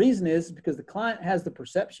horse. And the reason is because the client has the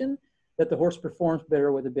perception that the horse performs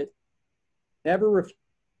better with a bit. Never refuse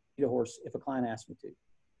a horse if a client asks me to.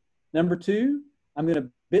 Number two, I'm going to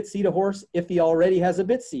bit seat a horse if he already has a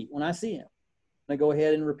bit seat when I see him. I go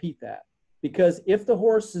ahead and repeat that, because if the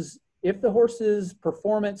horse's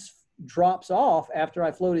performance drops off after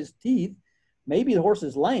I float his teeth, maybe the horse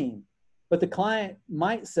is lame, but the client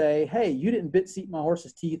might say, hey, you didn't bit seat my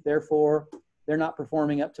horse's teeth, therefore they're not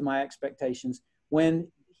performing up to my expectations, when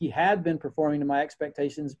he had been performing to my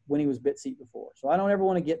expectations when he was bit seat before. So I don't ever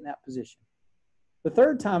want to get in that position. The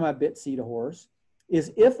third time I bit seat a horse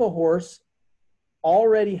is if a horse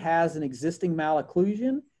already has an existing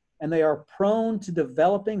malocclusion and they are prone to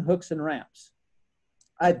developing hooks and ramps.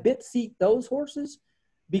 I bit seat those horses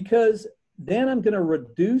because then I'm going to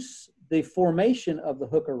reduce the formation of the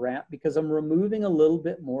hook or ramp because I'm removing a little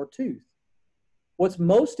bit more tooth. What's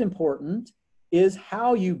most important is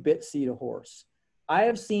how you bit seat a horse. I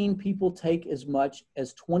have seen people take as much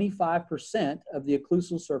as 25% of the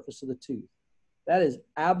occlusal surface of the tooth. That is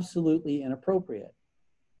absolutely inappropriate.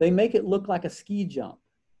 They make it look like a ski jump.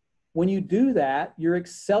 When you do that, you're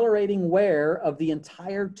accelerating wear of the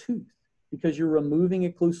entire tooth because you're removing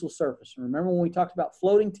occlusal surface. And remember when we talked about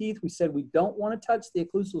floating teeth, we said we don't want to touch the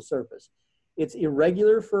occlusal surface. It's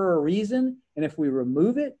irregular for a reason, and if we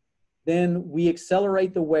remove it, then we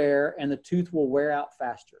accelerate the wear and the tooth will wear out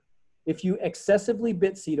faster. If you excessively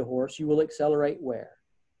bit seat a horse, you will accelerate wear.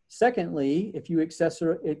 Secondly, if you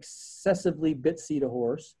excessively bit seat a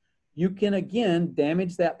horse, you can again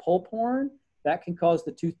damage that pulp horn. That can cause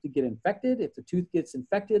the tooth to get infected. If the tooth gets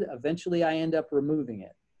infected, eventually I end up removing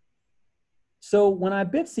it. So when I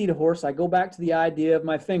bit seat a horse, I go back to the idea of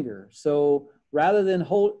my finger. So rather than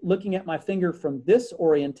looking at my finger from this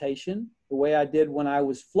orientation, the way I did when I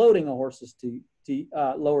was floating a horse's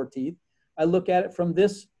lower teeth, I look at it from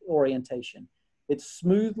this orientation. It's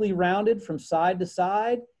smoothly rounded from side to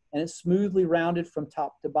side, and it's smoothly rounded from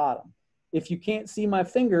top to bottom. If you can't see my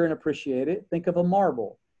finger and appreciate it, think of a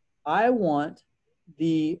marble. I want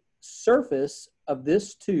the surface of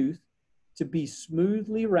this tooth to be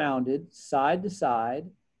smoothly rounded side to side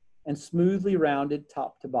and smoothly rounded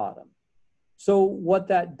top to bottom. So what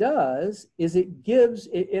that does is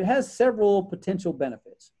it has several potential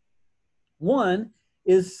benefits. One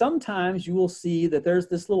is sometimes you will see that there's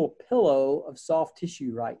this little pillow of soft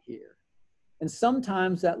tissue right here. And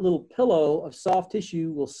sometimes that little pillow of soft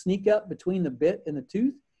tissue will sneak up between the bit and the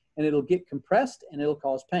tooth, and it'll get compressed and it'll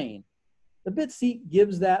cause pain. The bit seat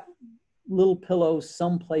gives that little pillow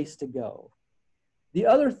some place to go. The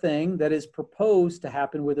other thing that is proposed to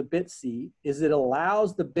happen with a bit seat is it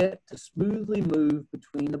allows the bit to smoothly move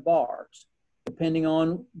between the bars, depending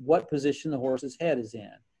on what position the horse's head is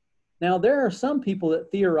in. Now, there are some people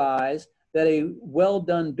that theorize that a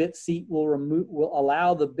well-done bit seat will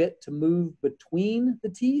allow the bit to move between the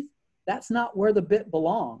teeth. That's not where the bit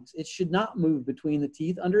belongs. It should not move between the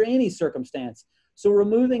teeth under any circumstance. So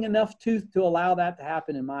removing enough tooth to allow that to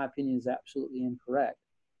happen, in my opinion, is absolutely incorrect.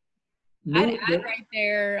 I'd add right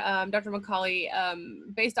there, Dr. McCauley,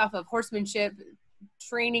 based off of horsemanship,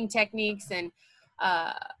 training techniques, and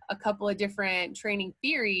a couple of different training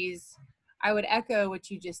theories, I would echo what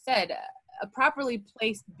you just said. A properly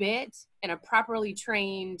placed bit and a properly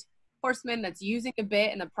trained horseman that's using a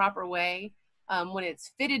bit in the proper way, when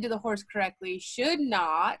it's fitted to the horse correctly, should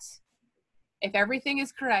not, if everything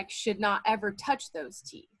is correct, should not ever touch those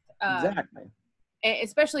teeth. Exactly.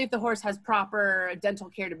 Especially if the horse has proper dental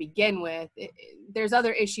care to begin with. There's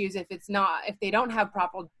other issues if they don't have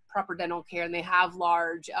proper dental care and they have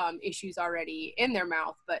large issues already in their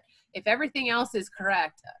mouth. But if everything else is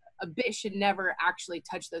correct, a bit should never actually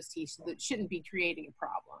touch those teeth, so that shouldn't be creating a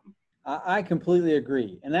problem. I completely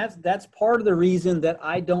agree. And that's part of the reason that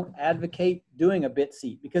I don't advocate doing a bit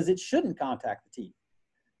seat, because it shouldn't contact the teeth.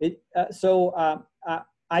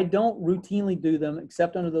 I don't routinely do them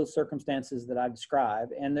except under those circumstances that I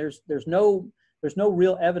described. And there's no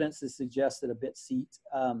real evidence to suggest that a bit seat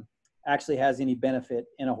actually has any benefit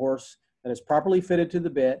in a horse that is properly fitted to the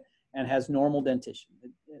bit and has normal dentition.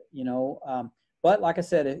 But like I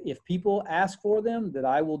said, if people ask for them, that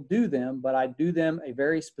I will do them, but I do them a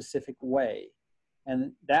very specific way.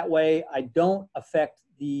 And that way I don't affect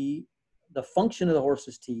the function of the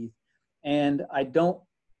horse's teeth, and I don't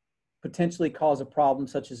potentially cause a problem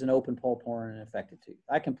such as an open pulp horn and an infected tooth.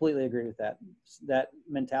 I completely agree with that. That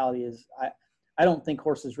mentality is, I don't think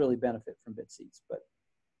horses really benefit from bit seats, but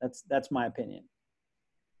that's my opinion.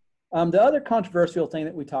 The other controversial thing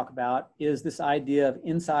that we talk about is this idea of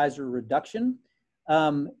incisor reduction.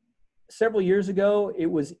 Several years ago, it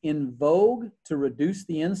was in vogue to reduce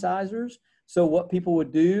the incisors. So what people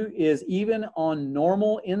would do is, even on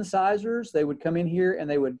normal incisors, they would come in here and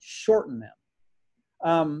they would shorten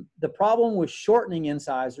them. The problem with shortening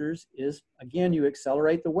incisors is, again, you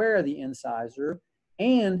accelerate the wear of the incisor,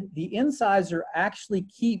 and the incisor actually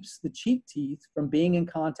keeps the cheek teeth from being in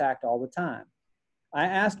contact all the time. I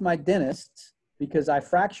asked my dentist, because I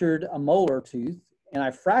fractured a molar tooth, and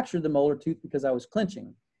I fractured the molar tooth because I was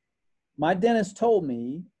clenching. My dentist told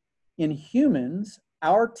me, in humans,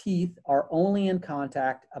 our teeth are only in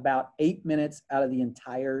contact about 8 minutes out of the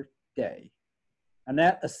entire day. And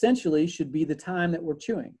that essentially should be the time that we're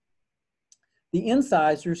chewing. The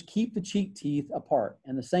incisors keep the cheek teeth apart,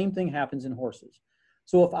 and the same thing happens in horses.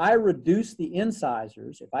 So if I reduce the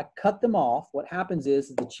incisors, if I cut them off, what happens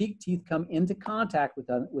is the cheek teeth come into contact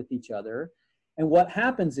with each other, and what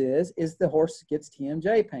happens is the horse gets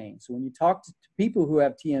TMJ pain. So when you talk to people who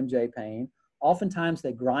have TMJ pain, oftentimes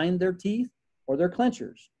they grind their teeth or their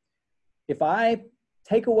clenchers. If I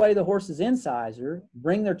take away the horse's incisor,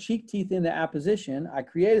 bring their cheek teeth into apposition, I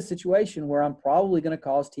create a situation where I'm probably going to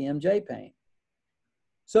cause TMJ pain.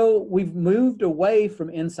 So we've moved away from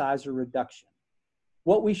incisor reduction.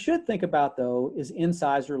 What we should think about, though, is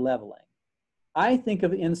incisor leveling. I think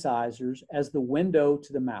of incisors as the window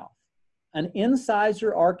to the mouth. An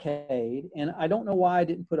incisor arcade, and I don't know why I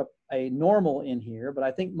didn't put a normal in here, but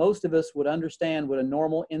I think most of us would understand what a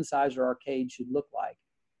normal incisor arcade should look like.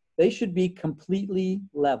 They should be completely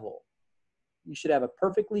level. You should have a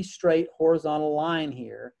perfectly straight horizontal line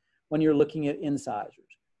here when you're looking at incisors.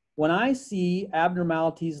 When I see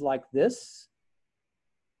abnormalities like this,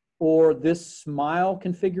 or this smile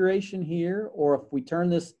configuration here, or if we turn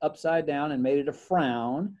this upside down and made it a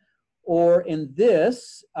frown, or in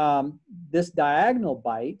this, this diagonal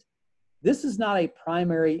bite, this is not a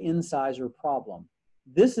primary incisor problem.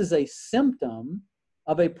 This is a symptom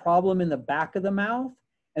of a problem in the back of the mouth,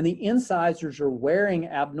 and the incisors are wearing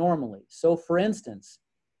abnormally. So for instance,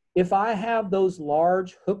 if I have those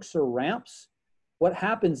large hooks or ramps, what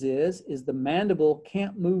happens is the mandible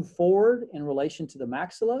can't move forward in relation to the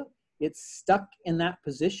maxilla. It's stuck in that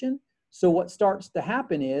position. So what starts to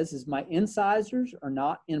happen is my incisors are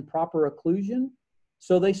not in proper occlusion.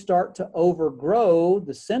 So they start to overgrow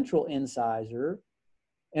the central incisor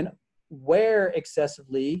and wear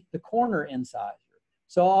excessively the corner incisor.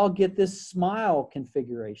 So I'll get this smile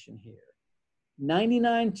configuration here.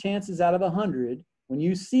 99 chances out of 100, when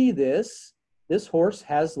you see this, this horse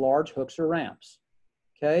has large hooks or ramps,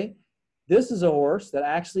 okay? This is a horse that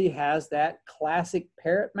actually has that classic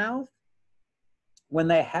parrot mouth. When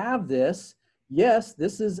they have this, yes,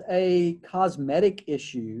 this is a cosmetic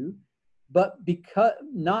issue, but because,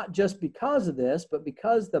 not just because of this, but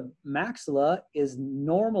because the maxilla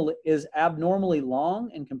is abnormally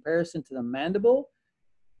long in comparison to the mandible,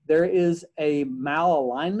 there is a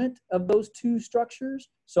malalignment of those two structures.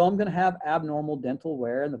 So I'm going to have abnormal dental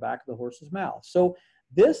wear in the back of the horse's mouth. So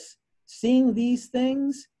seeing these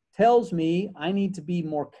things tells me I need to be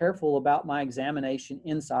more careful about my examination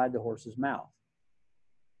inside the horse's mouth.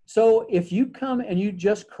 So if you come and you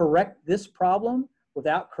just correct this problem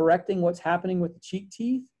without correcting what's happening with the cheek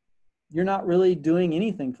teeth, you're not really doing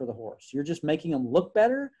anything for the horse. You're just making them look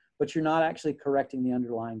better, but you're not actually correcting the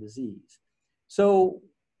underlying disease. So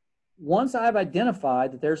once I've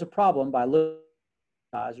identified that there's a problem by looking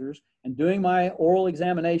at incisors and doing my oral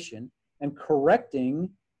examination and correcting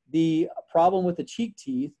the problem with the cheek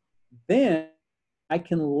teeth, then I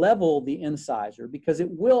can level the incisor because it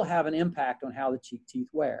will have an impact on how the cheek teeth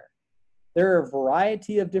wear. There are a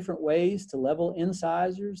variety of different ways to level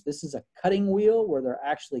incisors. This is a cutting wheel where they're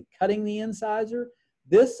actually cutting the incisor.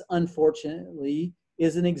 This, unfortunately,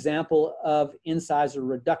 is an example of incisor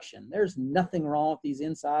reduction. There's nothing wrong with these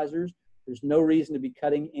incisors. There's no reason to be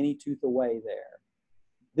cutting any tooth away there.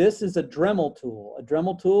 This is a Dremel tool. A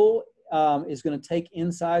Dremel tool is going to take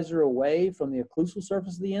incisor away from the occlusal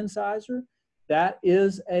surface of the incisor. That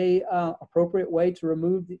is a appropriate way to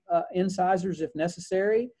remove the incisors if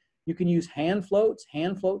necessary. You can use hand floats.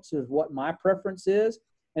 Hand floats is what my preference is.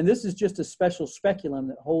 And this is just a special speculum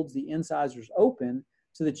that holds the incisors open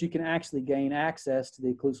so that you can actually gain access to the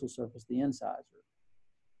occlusal surface of the incisor.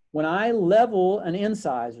 When I level an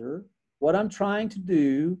incisor, what I'm trying to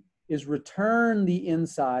do is return the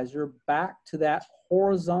incisor back to that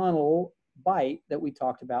horizontal bite that we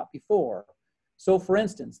talked about before. So for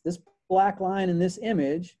instance, this black line in this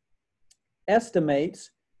image estimates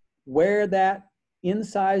where that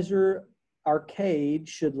incisor arcade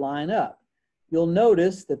should line up. You'll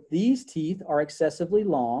notice that these teeth are excessively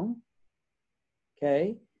long,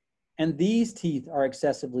 okay? And these teeth are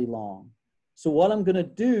excessively long. So what I'm going to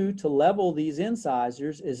do to level these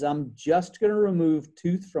incisors is I'm just going to remove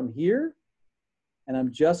tooth from here, and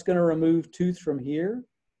I'm just going to remove tooth from here,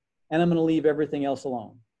 and I'm going to leave everything else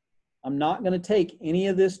alone. I'm not going to take any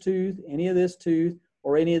of this tooth,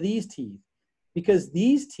 or any of these teeth, because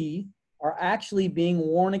these teeth are actually being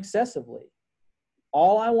worn excessively.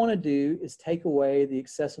 All I want to do is take away the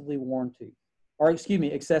excessively worn tooth, or excuse me,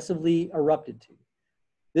 excessively erupted tooth.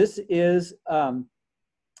 This is,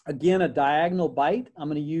 again, a diagonal bite. I'm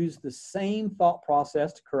going to use the same thought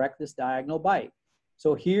process to correct this diagonal bite.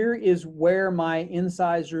 So here is where my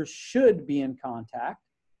incisors should be in contact.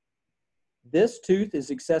 This tooth is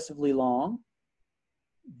excessively long.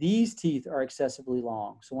 These teeth are excessively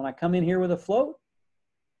long. So when I come in here with a float,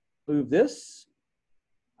 move this,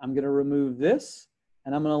 I'm going to remove this,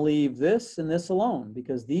 and I'm going to leave this and this alone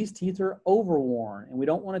because these teeth are overworn and we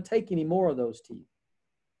don't want to take any more of those teeth.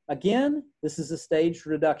 Again, this is a staged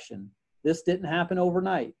reduction. This didn't happen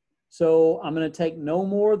overnight. So I'm going to take no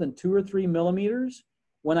more than 2 or 3 millimeters.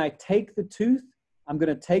 When I take the tooth, I'm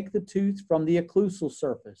going to take the tooth from the occlusal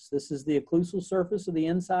surface. This is the occlusal surface of the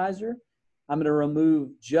incisor. I'm going to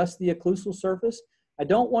remove just the occlusal surface. I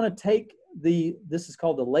don't want to take this is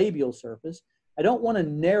called the labial surface. I don't want to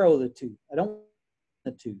narrow the tooth. I don't want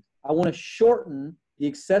the tooth. I want to shorten the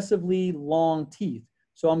excessively long teeth.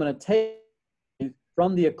 So I'm going to take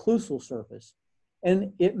from the occlusal surface.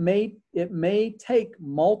 And it may take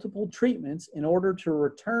multiple treatments in order to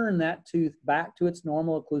return that tooth back to its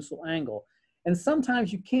normal occlusal angle. And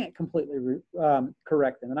sometimes you can't completely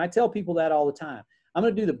correct them. And I tell people that all the time. I'm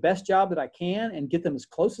going to do the best job that I can and get them as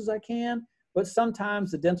close as I can, but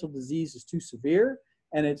sometimes the dental disease is too severe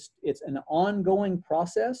and it's an ongoing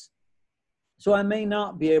process. So I may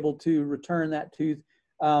not be able to return that tooth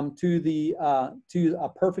to a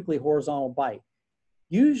perfectly horizontal bite.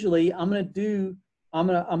 Usually I'm going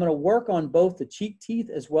to work on both the cheek teeth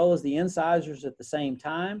as well as the incisors at the same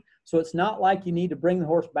time. So it's not like you need to bring the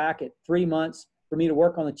horse back at 3 months for me to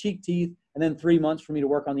work on the cheek teeth and then 3 months for me to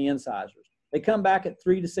work on the incisors. They come back at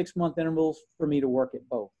 3 to 6 month intervals for me to work at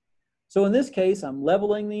both. So in this case, I'm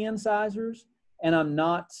leveling the incisors and I'm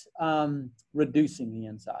not reducing the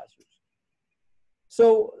incisors.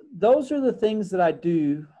 So those are the things that I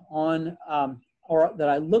do on, or that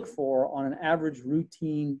I look for on an average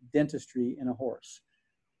routine dentistry in a horse.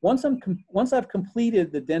 Once I've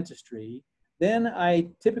completed the dentistry, then I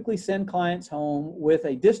typically send clients home with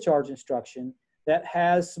a discharge instruction that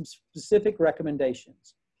has some specific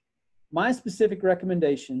recommendations. My specific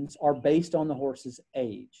recommendations are based on the horse's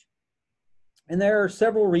age. And there are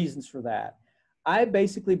several reasons for that. I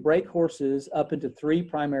basically break horses up into 3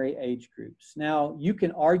 primary age groups. Now, you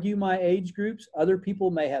can argue my age groups. Other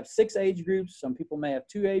people may have 6 age groups. Some people may have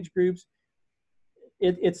 2 age groups.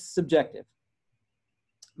 It's subjective.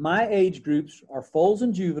 My age groups are foals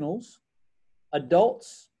and juveniles,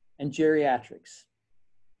 adults, and geriatrics.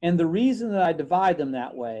 And the reason that I divide them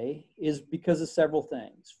that way is because of several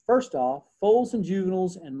things. First off, foals and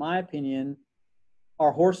juveniles, in my opinion,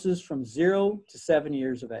 are horses from 0 to 7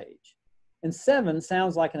 years of age. And 7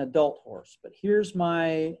 sounds like an adult horse, but here's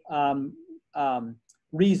my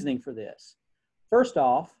reasoning for this. First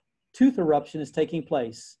off, tooth eruption is taking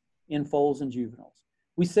place in foals and juveniles.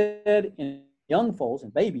 We said in young foals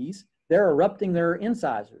and babies, they're erupting their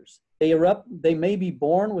incisors. They may be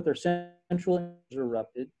born with their central incisors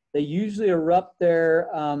erupted. They usually erupt their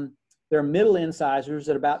middle incisors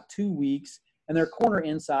at about 2 weeks and their corner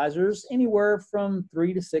incisors anywhere from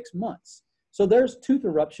 3 to 6 months. So there's tooth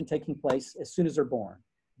eruption taking place as soon as they're born.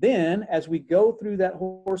 Then as we go through that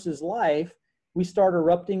horse's life, we start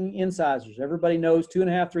erupting incisors. Everybody knows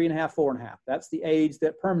 2.5, 3.5, 4.5. That's the age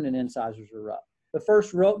that permanent incisors erupt. The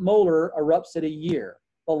first molar erupts at a year.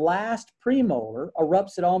 The last premolar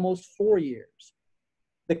erupts at almost 4 years.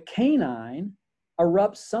 The canine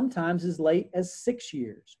erupts sometimes as late as 6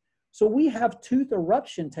 years. So we have tooth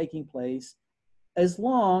eruption taking place as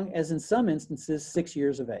long as, in some instances, 6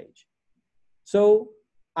 years of age. So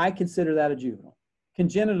I consider that a juvenile.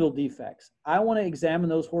 Congenital defects. I want to examine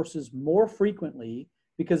those horses more frequently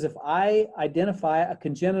because if I identify a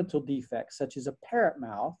congenital defect, such as a parrot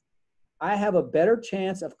mouth, I have a better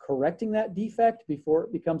chance of correcting that defect before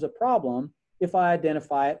it becomes a problem if I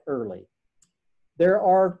identify it early. There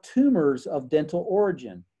are tumors of dental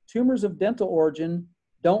origin. Tumors of dental origin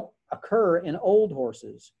don't occur in old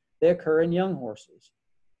horses. They occur in young horses.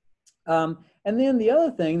 And then the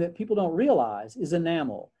other thing that people don't realize is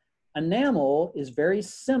enamel. Enamel is very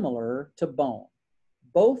similar to bone.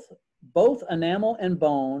 Both enamel and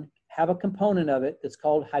bone have a component of it that's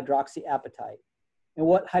called hydroxyapatite. And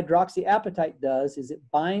what hydroxyapatite does is it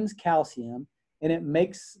binds calcium and it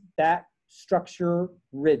makes that structure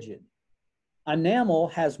rigid. Enamel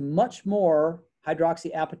has much more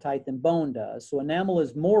hydroxyapatite than bone does, so enamel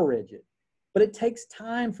is more rigid. But it takes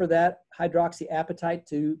time for that hydroxyapatite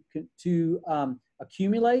to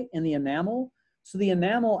accumulate in the enamel, so the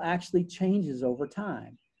enamel actually changes over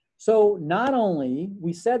time. So not only,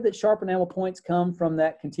 we said that sharp enamel points come from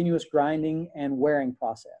that continuous grinding and wearing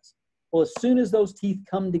process. Well, as soon as those teeth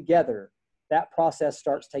come together, that process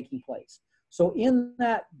starts taking place. So in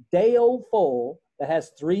that day-old foal that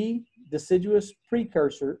has 3 deciduous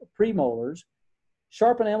premolars,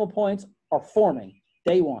 sharp enamel points are forming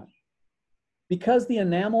day 1. Because the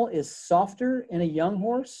enamel is softer in a young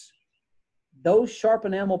horse, those sharp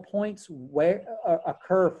enamel points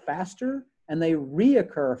occur faster, and they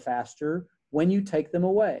reoccur faster when you take them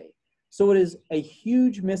away. So it is a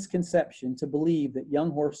huge misconception to believe that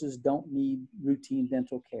young horses don't need routine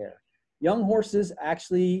dental care. Young horses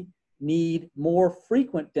actually need more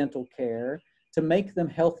frequent dental care to make them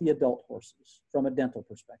healthy adult horses from a dental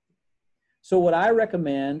perspective. So what I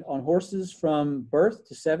recommend on horses from birth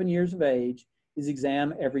to 7 years of age is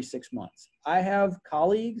exam every 6 months. I have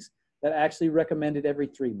colleagues that actually recommend it every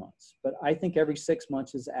 3 months, but I think every 6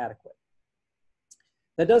 months is adequate.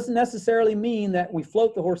 That doesn't necessarily mean that we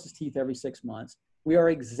float the horse's teeth every 6 months. We are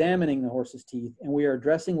examining the horse's teeth and we are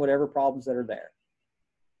addressing whatever problems that are there.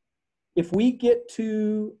 If we get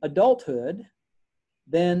to adulthood,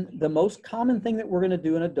 then the most common thing that we're going to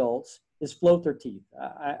do in adults is float their teeth.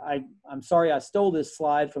 I'm sorry, I stole this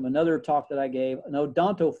slide from another talk that I gave. An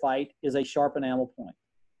odontophyte is a sharp enamel point.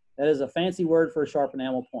 That is a fancy word for a sharp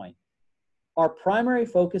enamel point. Our primary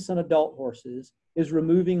focus on adult horses is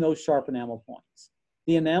removing those sharp enamel points.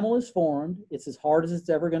 The enamel is formed. It's as hard as it's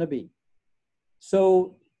ever going to be.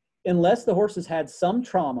 So unless the horse has had some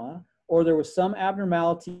trauma or there was some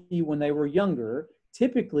abnormality when they were younger,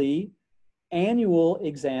 typically annual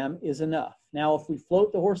exam is enough. Now, if we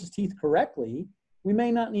float the horse's teeth correctly, we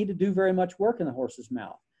may not need to do very much work in the horse's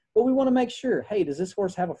mouth, but we want to make sure, hey, does this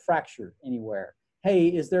horse have a fracture anywhere? Hey,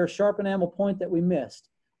 is there a sharp enamel point that we missed?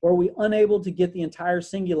 Or are we unable to get the entire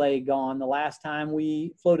cingulate gone the last time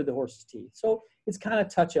we floated the horse's teeth? So it's kind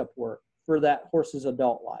of touch-up work for that horse's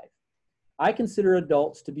adult life. I consider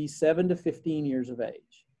adults to be 7 to 15 years of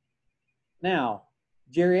age. Now,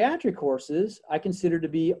 geriatric horses, I consider to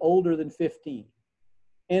be older than 15.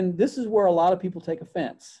 And this is where a lot of people take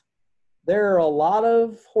offense. There are a lot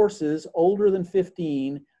of horses older than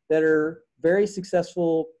 15 that are very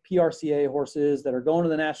successful PRCA horses that are going to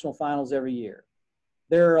the national finals every year.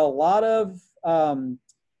 There are a lot of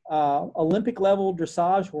Olympic level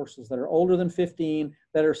dressage horses that are older than 15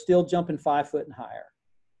 that are still jumping 5 foot and higher.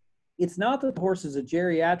 It's not that the horse is a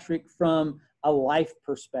geriatric from a life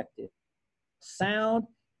perspective. Sound,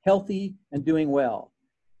 healthy, and doing well.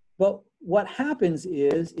 But what happens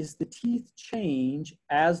is the teeth change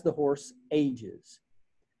as the horse ages.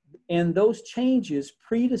 And those changes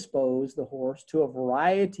predispose the horse to a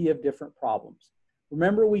variety of different problems.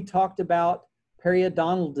 Remember, we talked about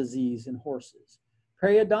periodontal disease in horses.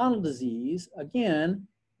 Periodontal disease, again,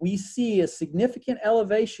 we see a significant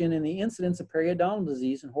elevation in the incidence of periodontal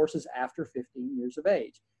disease in horses after 15 years of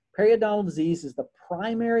age. Periodontal disease is the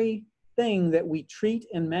primary thing that we treat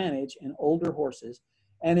and manage in older horses.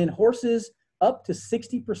 And in horses, up to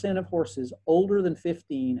 60% of horses older than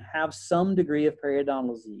 15 have some degree of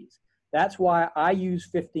periodontal disease. That's why I use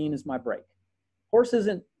 15 as my break. Horse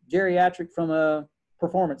isn't geriatric from a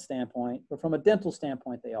performance standpoint, but from a dental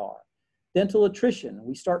standpoint, they are. Dental attrition,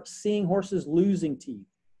 we start seeing horses losing teeth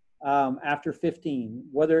after 15,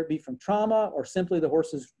 whether it be from trauma or simply the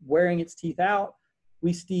horse is wearing its teeth out.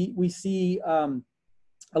 We see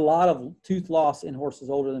a lot of tooth loss in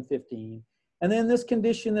horses older than 15. And then this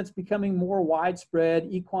condition that's becoming more widespread,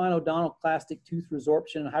 equine odontoclastic tooth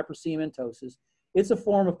resorption and hypercementosis, it's a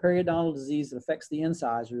form of periodontal disease that affects the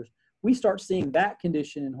incisors. We start seeing that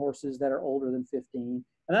condition in horses that are older than 15.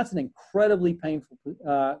 And that's an incredibly painful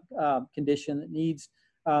condition that needs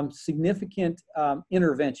significant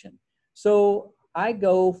intervention. So I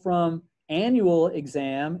go from annual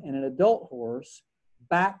exam in an adult horse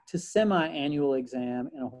back to semi-annual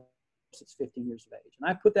exam in a horse that's 15 years of age. And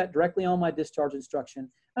I put that directly on my discharge instruction,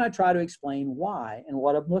 and I try to explain why and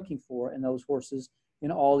what I'm looking for in those horses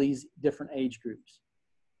in all these different age groups.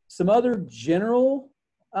 Some other general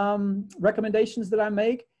recommendations that I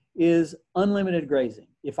make is unlimited grazing.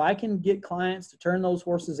 if I can get clients to turn those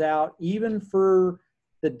horses out, even for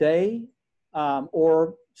the day,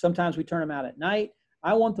 or sometimes we turn them out at night,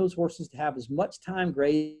 I want those horses to have as much time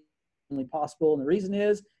grazing as possible. And the reason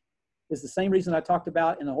is the same reason I talked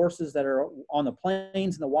about in the horses that are on the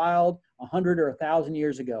plains in the wild 100 or 1,000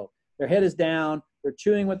 years ago. Their head is down. They're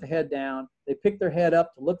chewing with the head down. They pick their head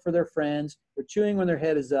up to look for their friends. They're chewing when their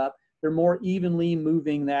head is up. They're more evenly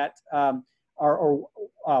moving that,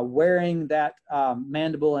 wearing that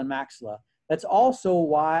mandible and maxilla. That's also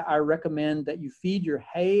why I recommend that you feed your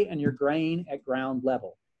hay and your grain at ground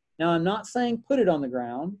level. Now, I'm not saying put it on the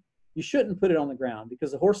ground. You shouldn't put it on the ground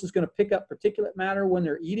because the horse is going to pick up particulate matter when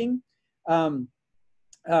they're eating. When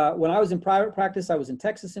I was in private practice, I was in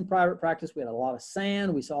Texas in private practice. We had a lot of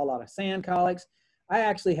sand. We saw a lot of sand colics. I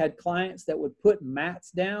actually had clients that would put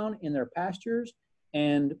mats down in their pastures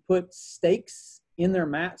and put stakes in their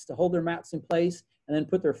mats to hold their mats in place, and then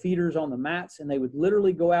put their feeders on the mats. And they would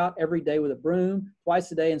literally go out every day with a broom twice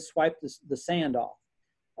a day and swipe the sand off.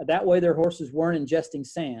 That way their horses weren't ingesting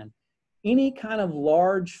sand. Any kind of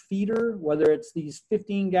large feeder, whether it's these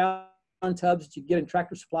 15-gallon tubs that you get in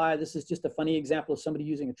Tractor Supply. This is just a funny example of somebody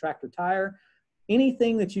using a tractor tire.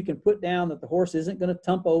 Anything that you can put down that the horse isn't going to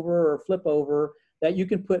tump over or flip over, that you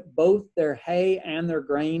can put both their hay and their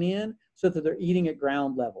grain in so that they're eating at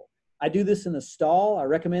ground level. I do this in the stall. I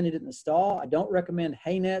recommended it in the stall. I don't recommend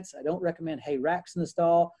hay nets. I don't recommend hay racks in the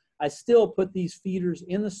stall. I still put these feeders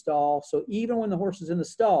in the stall. So even when the horse is in the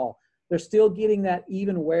stall, they're still getting that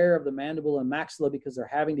even wear of the mandible and maxilla because they're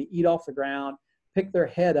having to eat off the ground, pick their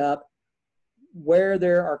head up, wear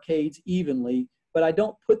their arcades evenly, but I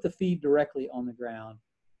don't put the feed directly on the ground.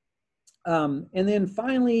 And then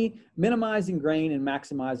finally, minimizing grain and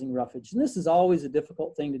maximizing roughage. And this is always a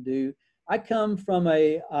difficult thing to do. I come from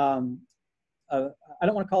I don't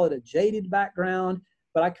want to call it a jaded background,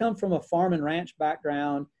 but I come from a farm and ranch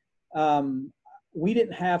background. We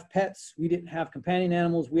didn't have pets. We didn't have companion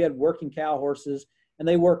animals. We had working cow horses, and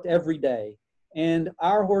they worked every day. And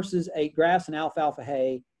our horses ate grass and alfalfa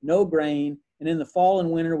hay, no grain. And in the fall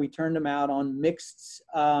and winter, we turned them out on mixed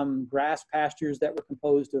grass pastures that were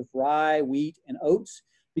composed of rye, wheat, and oats,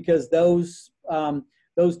 because those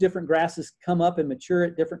different grasses come up and mature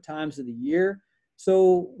at different times of the year.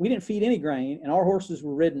 So we didn't feed any grain, and our horses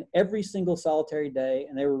were ridden every single solitary day,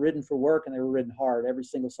 and they were ridden for work, and they were ridden hard every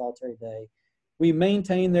single solitary day. We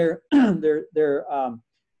maintained their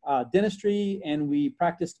dentistry, and we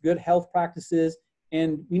practiced good health practices,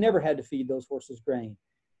 and we never had to feed those horses grain.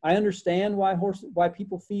 I understand why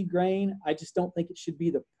people feed grain. I just don't think it should be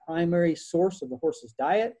the primary source of the horse's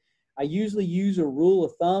diet. I usually use a rule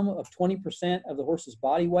of thumb of 20% of the horse's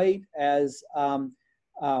body weight as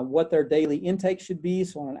what their daily intake should be.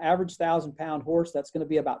 So on an average 1,000-pound horse, that's going to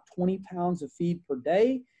be about 20 pounds of feed per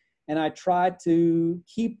day. And I try to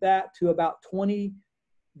keep that to about 20,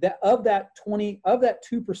 of that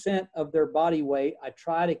 2% of their body weight, I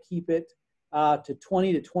try to keep it to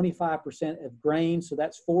 20 to 25% of grain. So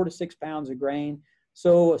that's 4 to 6 pounds of grain.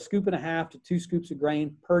 So 1.5 scoops to 2 scoops of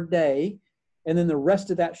grain per day. And then the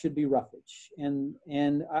rest of that should be roughage. And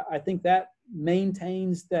I think that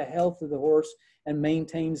maintains the health of the horse and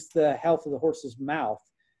maintains the health of the horse's mouth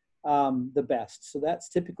the best. So that's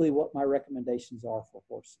typically what my recommendations are for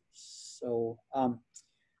horses. So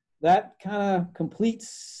that kind of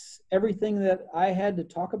completes everything that I had to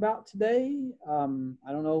talk about today. I don't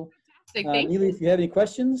know, Neely, if you have any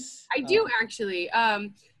questions. I do actually.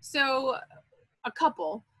 So a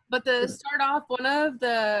couple. But to start off, one of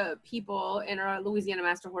the people in our Louisiana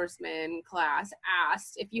Master Horseman class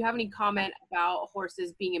asked if you have any comment about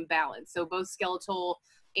horses being imbalanced, so both skeletal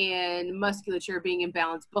and musculature being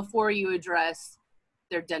imbalanced, before you address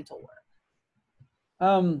their dental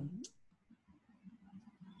work.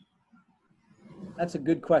 That's a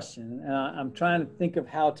good question. I'm trying to think of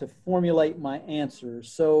how to formulate my answer.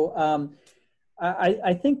 So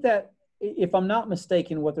I think that, if I'm not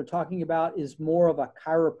mistaken, what they're talking about is more of a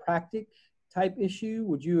chiropractic type issue.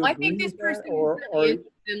 Would you agree? I think this person is really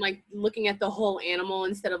interested in like looking at the whole animal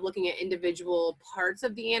instead of looking at individual parts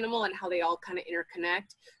of the animal and how they all kind of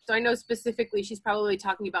interconnect. So I know specifically she's probably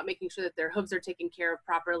talking about making sure that their hooves are taken care of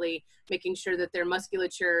properly, making sure that their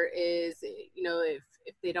musculature is, you know,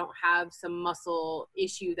 if they don't have some muscle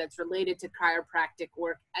issue that's related to chiropractic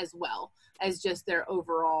work, as well as just their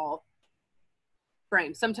overall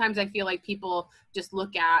frame. Sometimes I feel like people just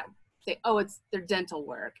say, oh, it's their dental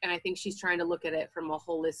work. And I think she's trying to look at it from a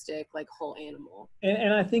holistic, like whole animal.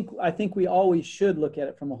 And I think we always should look at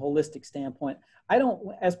it from a holistic standpoint.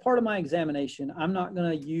 As part of my examination, I'm not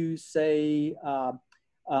going to use, say,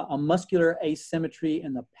 a muscular asymmetry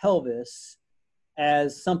in the pelvis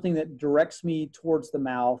as something that directs me towards the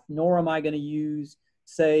mouth, nor am I going to use,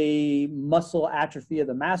 say, muscle atrophy of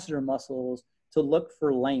the masseter muscles to look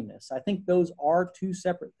for lameness. I think those are two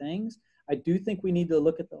separate things. I do think we need to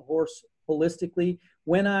look at the horse holistically.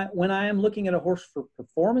 When I am looking at a horse for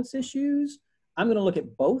performance issues, I'm going to look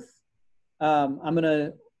at both. I'm going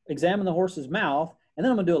to examine the horse's mouth, and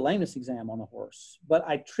then I'm going to do a lameness exam on the horse. But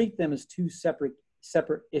I treat them as two separate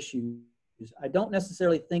issues. I don't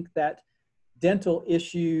necessarily think that dental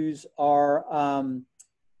issues are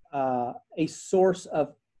a source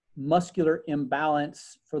of muscular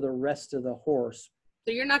imbalance for the rest of the horse.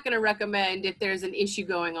 So you're not going to recommend, if there's an issue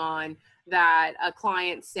going on, that a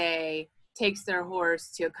client, say, takes their horse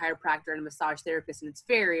to a chiropractor and a massage therapist and its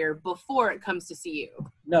farrier before it comes to see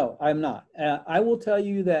you? No, I'm not. I will tell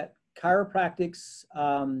you that chiropractics,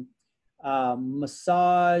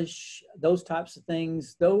 massage, those types of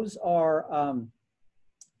things, those are,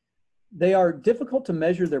 they are difficult to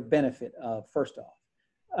measure their benefit of, first off.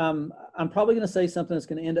 I'm probably going to say something that's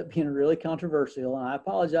going to end up being really controversial, and I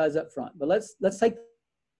apologize up front, but let's take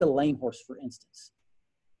the lame horse, for instance.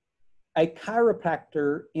 A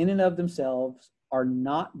chiropractor in and of themselves are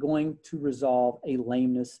not going to resolve a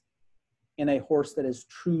lameness in a horse that is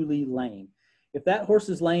truly lame. If that horse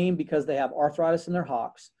is lame because they have arthritis in their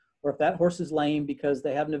hocks, or if that horse is lame because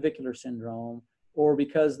they have navicular syndrome, or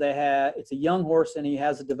because it's a young horse and he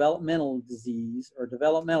has a developmental disease or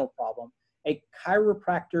developmental problem, a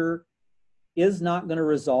chiropractor is not going to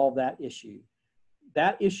resolve that issue.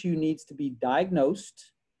 That issue needs to be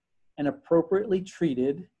diagnosed and appropriately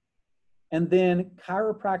treated. And then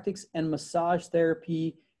chiropractics and massage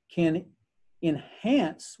therapy can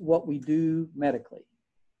enhance what we do medically.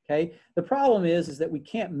 Okay. The problem is that we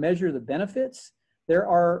can't measure the benefits. There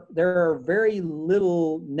are very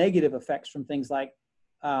little negative effects from things like,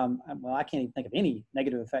 well, I can't even think of any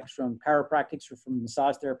negative effects from chiropractics or from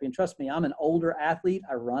massage therapy. And trust me, I'm an older athlete.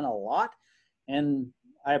 I run a lot, and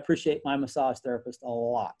I appreciate my massage therapist a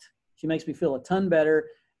lot. She makes me feel a ton better,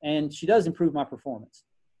 and she does improve my performance.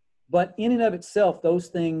 But in and of itself, those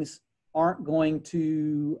things aren't going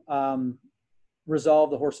to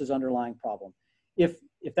resolve the horse's underlying problem. If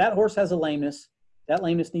that horse has a lameness, that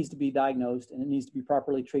lameness needs to be diagnosed and it needs to be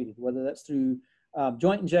properly treated, whether that's through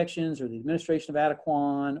joint injections or the administration of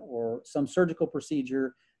Adequan or some surgical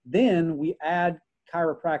procedure. Then we add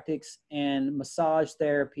chiropractics and massage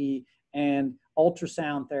therapy and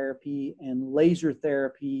ultrasound therapy and laser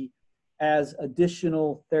therapy as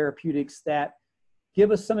additional therapeutics that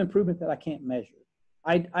give us some improvement that I can't measure.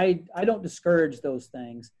 I don't discourage those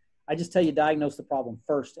things. I just tell you, diagnose the problem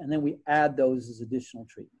first, and then we add those as additional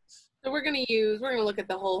treatments. So we're going to look at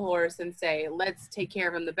the whole horse and say, let's take care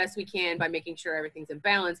of him the best we can by making sure everything's in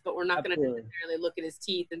balance, but we're not going to necessarily look at his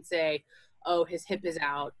teeth and say, oh, his hip is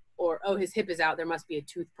out, or, oh, his hip is out, there must be a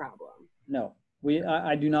tooth problem. No,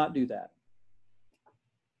 I do not do that.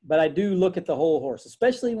 But I do look at the whole horse,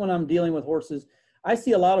 especially when I'm dealing with horses. I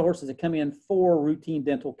see a lot of horses that come in for routine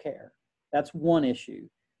dental care. That's one issue.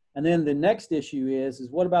 And then the next issue is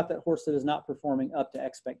what about that horse that is not performing up to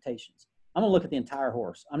expectations? I'm going to look at the entire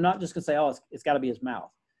horse. I'm not just going to say, oh, it's got to be his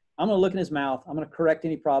mouth. I'm going to look at his mouth. I'm going to correct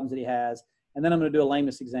any problems that he has. And then I'm going to do a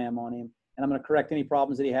lameness exam on him. And I'm going to correct any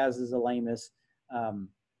problems that he has as a lameness.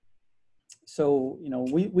 So,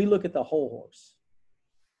 we look at the whole horse.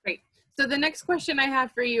 Great. So the next question I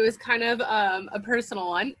have for you is kind of a personal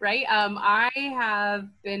one, right? I have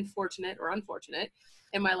been fortunate or unfortunate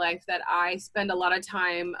in my life that I spend a lot of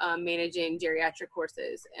time managing geriatric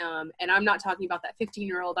horses. And I'm not talking about that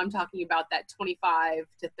 15-year-old. I'm talking about that 25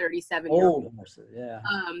 to 37-year-old. Old horses, yeah.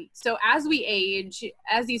 So as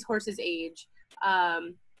these horses age,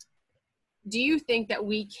 do you think that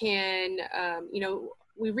we can,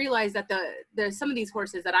 we realize that there's some of these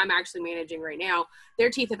horses that I'm actually managing right now, their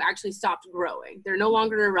teeth have actually stopped growing. They're no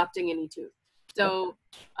longer erupting any tooth. So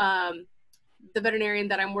the veterinarian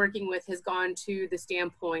that I'm working with has gone to the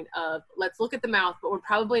standpoint of, let's look at the mouth, but we're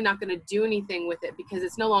probably not going to do anything with it because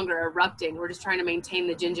it's no longer erupting. We're just trying to maintain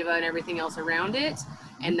the gingiva and everything else around it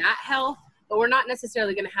and that health, but we're not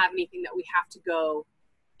necessarily going to have anything that we have to go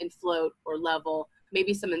and float or level.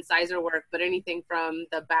 Maybe some incisor work, but anything from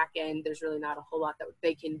the back end, there's really not a whole lot that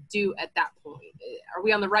they can do at that point. Are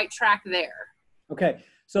we on the right track there? Okay,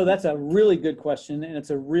 so that's a really good question, and it's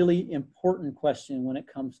a really important question when it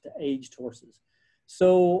comes to aged horses.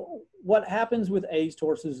 So what happens with aged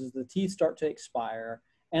horses is the teeth start to expire,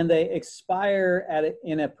 and they expire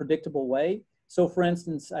in a predictable way. So for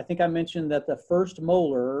instance, I think I mentioned that the first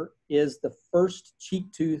molar is the first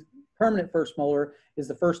cheek tooth, permanent first molar is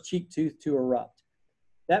the first cheek tooth to erupt.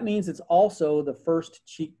 That means it's also the first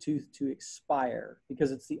cheek tooth to expire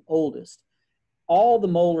because it's the oldest. all the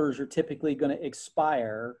molars are typically going to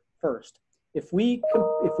expire first. If we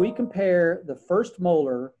compare the first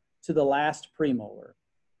molar to the last premolar,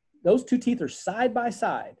 those two teeth are side by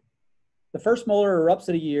side. The first molar erupts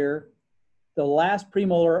at a year. The last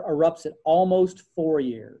premolar erupts at almost 4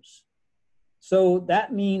 years. So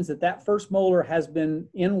that means that that first molar has been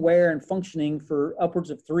in wear and functioning for upwards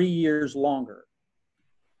of 3 years longer.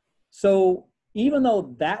 So even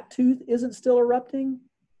though that tooth isn't still erupting,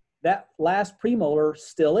 that last premolar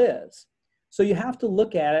still is. So you have to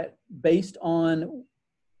look at it based on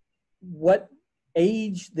what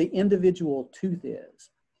age the individual tooth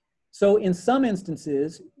is. So in some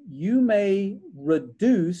instances, you may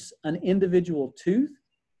reduce an individual tooth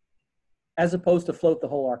as opposed to float the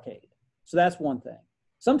whole arcade. So that's one thing.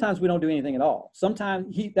 Sometimes we don't do anything at all.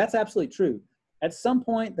 Sometimes that's absolutely true. At some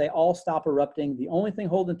point, they all stop erupting. The only thing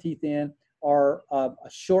holding teeth in are a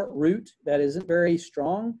short root that isn't very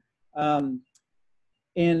strong. And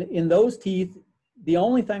in those teeth, the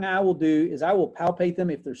only thing I will do is I will palpate them.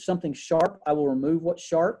 If there's something sharp, I will remove what's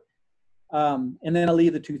sharp. And then I'll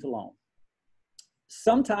leave the tooth alone.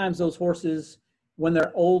 Sometimes those horses, when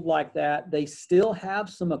they're old like that, they still have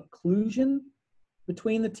some occlusion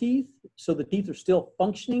between the teeth. So the teeth are still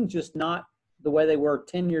functioning, just not the way they were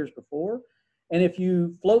 10 years before. And if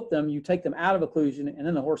you float them, you take them out of occlusion, and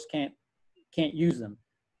then the horse can't use them.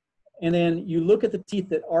 And then you look at the teeth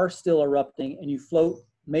that are still erupting, and you float,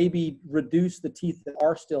 maybe reduce the teeth that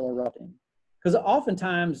are still erupting. Because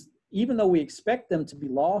oftentimes, even though we expect them to be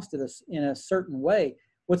lost in a certain way,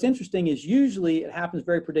 what's interesting is usually it happens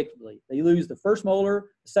very predictably. They lose the first molar,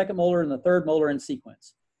 the second molar, and the third molar in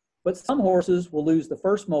sequence. But some horses will lose the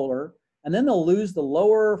first molar, and then they'll lose the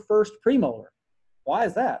lower first premolar. Why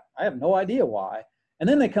is that? I have no idea why. And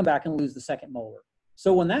then they come back and lose the second molar.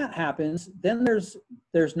 So when that happens, then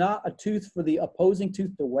there's not a tooth for the opposing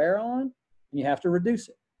tooth to wear on, and you have to reduce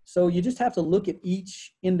it. So you just have to look at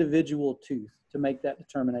each individual tooth to make that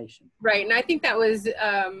determination. Right, and I think that was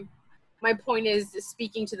my point, is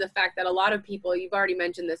speaking to the fact that a lot of people, you've already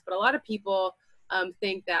mentioned this, but a lot of people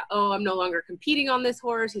think that, oh, I'm no longer competing on this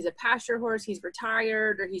horse. He's a pasture horse. He's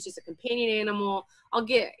retired, or he's just a companion animal. I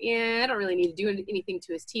don't really need to do anything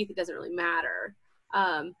to his teeth. It doesn't really matter.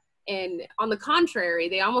 And on the contrary,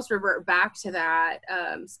 they almost revert back to that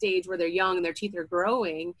stage where they're young and their teeth are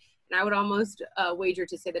growing. And I would almost wager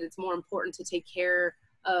to say that it's more important to take care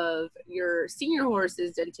of your senior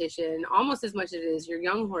horse's dentition almost as much as it is your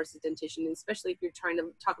young horse's dentition, especially if you're trying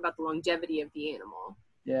to talk about the longevity of the animal.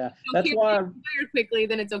 Yeah, that's why quickly,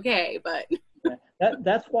 then it's okay. But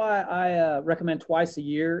that's why I recommend twice a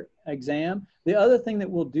year exam. The other thing that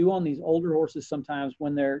we'll do on these older horses sometimes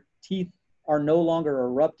when their teeth are no longer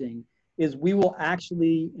erupting is we will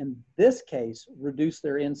actually, in this case, reduce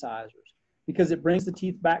their incisors, because it brings the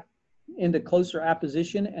teeth back into closer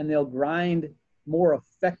apposition and they'll grind more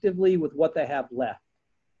effectively with what they have left.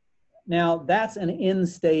 Now, that's an end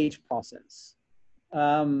stage process.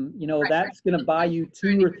 That's going to buy you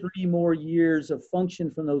 2 or 3 more years of function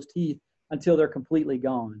from those teeth until they're completely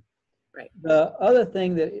gone. Right. The other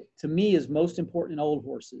thing that to me is most important in old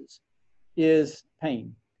horses is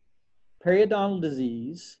pain. Periodontal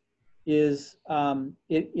disease is,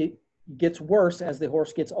 it gets worse as the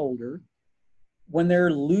horse gets older. When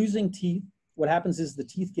they're losing teeth, what happens is the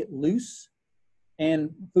teeth get loose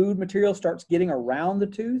and food material starts getting around the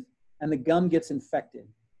tooth and the gum gets infected.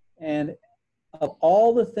 And of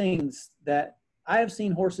all the things that I have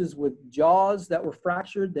seen horses with jaws that were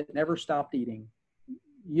fractured that never stopped eating.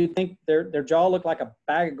 You'd think their jaw looked like a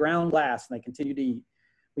bag of ground glass and they continue to eat.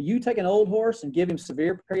 But you take an old horse and give him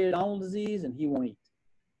severe periodontal disease and he won't eat.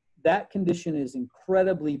 That condition is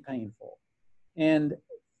incredibly painful. And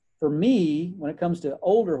for me, when it comes to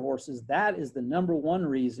older horses, that is the number one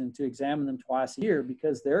reason to examine them twice a year,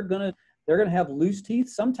 because they're gonna have loose teeth.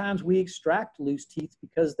 Sometimes we extract loose teeth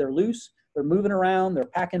because they're loose, they're moving around, they're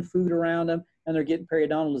packing food around them, and they're getting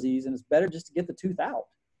periodontal disease, and it's better just to get the tooth out.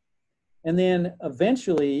 And then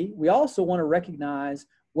eventually, we also want to recognize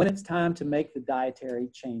when it's time to make the dietary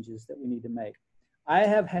changes that we need to make. I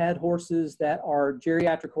have had horses that are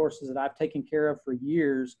geriatric horses that I've taken care of for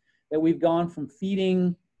years that we've gone from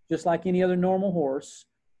feeding just like any other normal horse.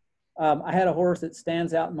 I had a horse that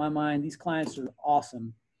stands out in my mind. These clients are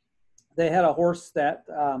awesome. They had a horse that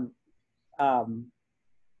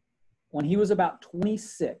when he was about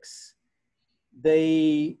 26,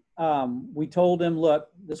 we told him, look,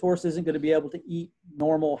 this horse isn't going to be able to eat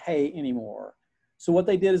normal hay anymore. So what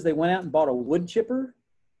they did is they went out and bought a wood chipper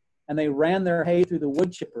and they ran their hay through the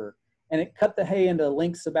wood chipper, and it cut the hay into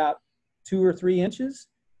lengths about 2 or 3 inches.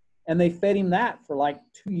 And they fed him that for like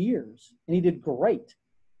 2 years and he did great.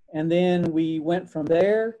 And then we went from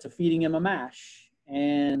there to feeding him a mash.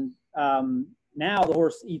 And now the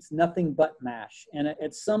horse eats nothing but mash. And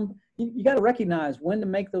at some, you got to recognize when to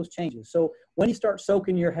make those changes. So when you start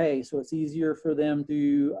soaking your hay, so it's easier for them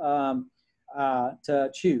to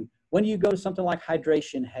chew. When do you go to something like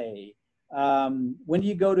hydration hay? When do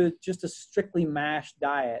you go to just a strictly mash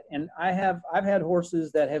diet? And I've had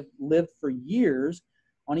horses that have lived for years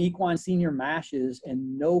on equine senior mashes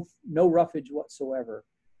and no roughage whatsoever.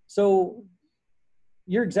 So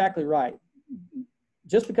you're exactly right.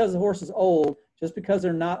 Just because the horse is old, just because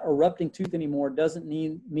they're not erupting tooth anymore, doesn't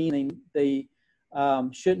mean they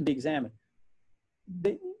shouldn't be examined.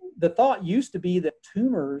 The thought used to be that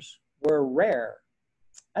tumors were rare.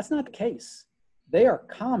 That's not the case. They are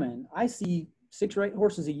common. I see 6 or 8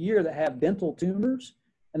 horses a year that have dental tumors.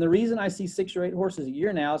 And the reason I see 6 or 8 horses a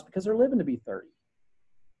year now is because they're living to be 30,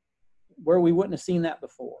 where we wouldn't have seen that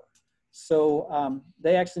before. So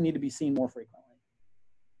they actually need to be seen more frequently.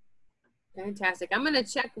 Fantastic. I'm going to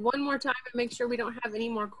check one more time and make sure we don't have any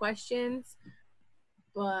more questions.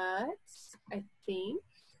 But I think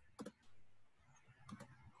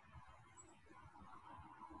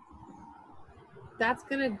that's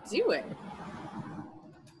going to do it.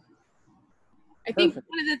 I think Perfect.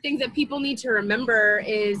 one of the things that people need to remember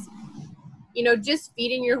is, you know, just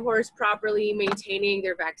feeding your horse properly, maintaining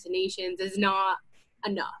their vaccinations is not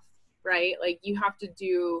enough, right? Like, you have to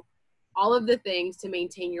do all of the things to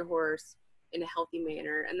maintain your horse in a healthy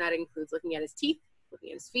manner. And that includes looking at his teeth, looking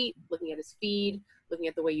at his feet, looking at his feed, looking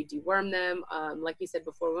at the way you deworm them. Like you said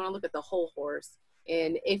before, we want to look at the whole horse.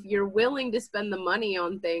 And if you're willing to spend the money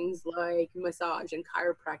on things like massage and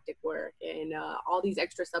chiropractic work and all these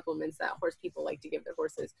extra supplements that horse people like to give their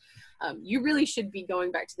horses, you really should be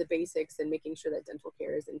going back to the basics and making sure that dental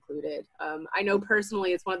care is included. I know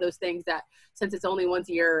personally it's one of those things that, since it's only once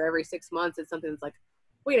a year or every 6 months, it's something that's like,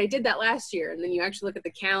 wait, I did that last year. And then you actually look at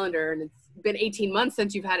the calendar and it's been 18 months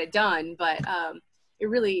since you've had it done. But it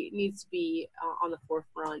really needs to be on the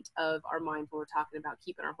forefront of our mind when we're talking about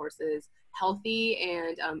keeping our horses healthy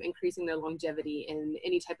and increasing their longevity in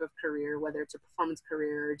any type of career, whether it's a performance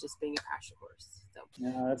career or just being a pasture horse. So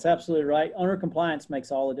No, that's absolutely right. Owner compliance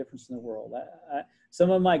makes all the difference in the world. Some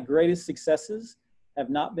of my greatest successes have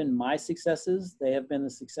not been my successes. They have been the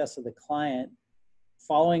success of the client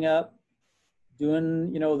following up,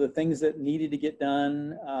 doing, the things that needed to get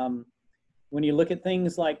done. When you look at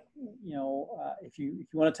things like, if you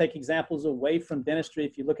want to take examples away from dentistry,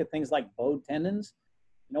 if you look at things like bowed tendons,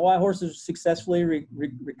 you know why horses successfully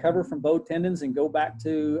recover from bowed tendons and go back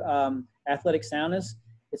to athletic soundness?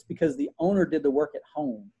 It's because the owner did the work at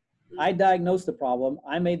home. I diagnosed the problem,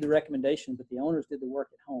 I made the recommendation, but the owners did the work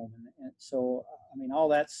at home. And so, all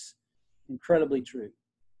that's incredibly true.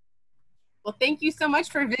 Well, thank you so much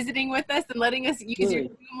for visiting with us and letting us use your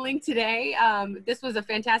Zoom link today. This was a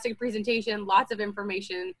fantastic presentation. Lots of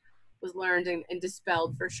information was learned and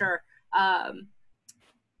dispelled for sure.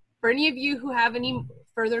 For any of you who have any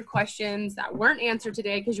further questions that weren't answered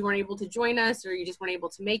today because you weren't able to join us or you just weren't able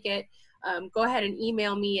to make it, go ahead and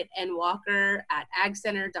email me at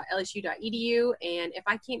nwalker@agcenter.lsu.edu. And if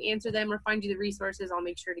I can't answer them or find you the resources, I'll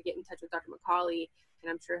make sure to get in touch with Dr. McCauley. And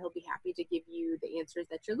I'm sure he'll be happy to give you the answers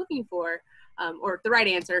that you're looking for, or the right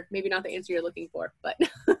answer, maybe not the answer you're looking for. But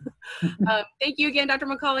thank you again, Dr.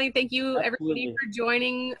 McCauley. Thank you, everybody, for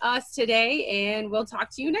joining us today, and we'll talk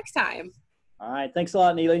to you next time. All right. Thanks a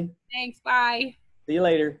lot, Neely. Thanks. Bye. See you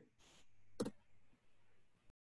later.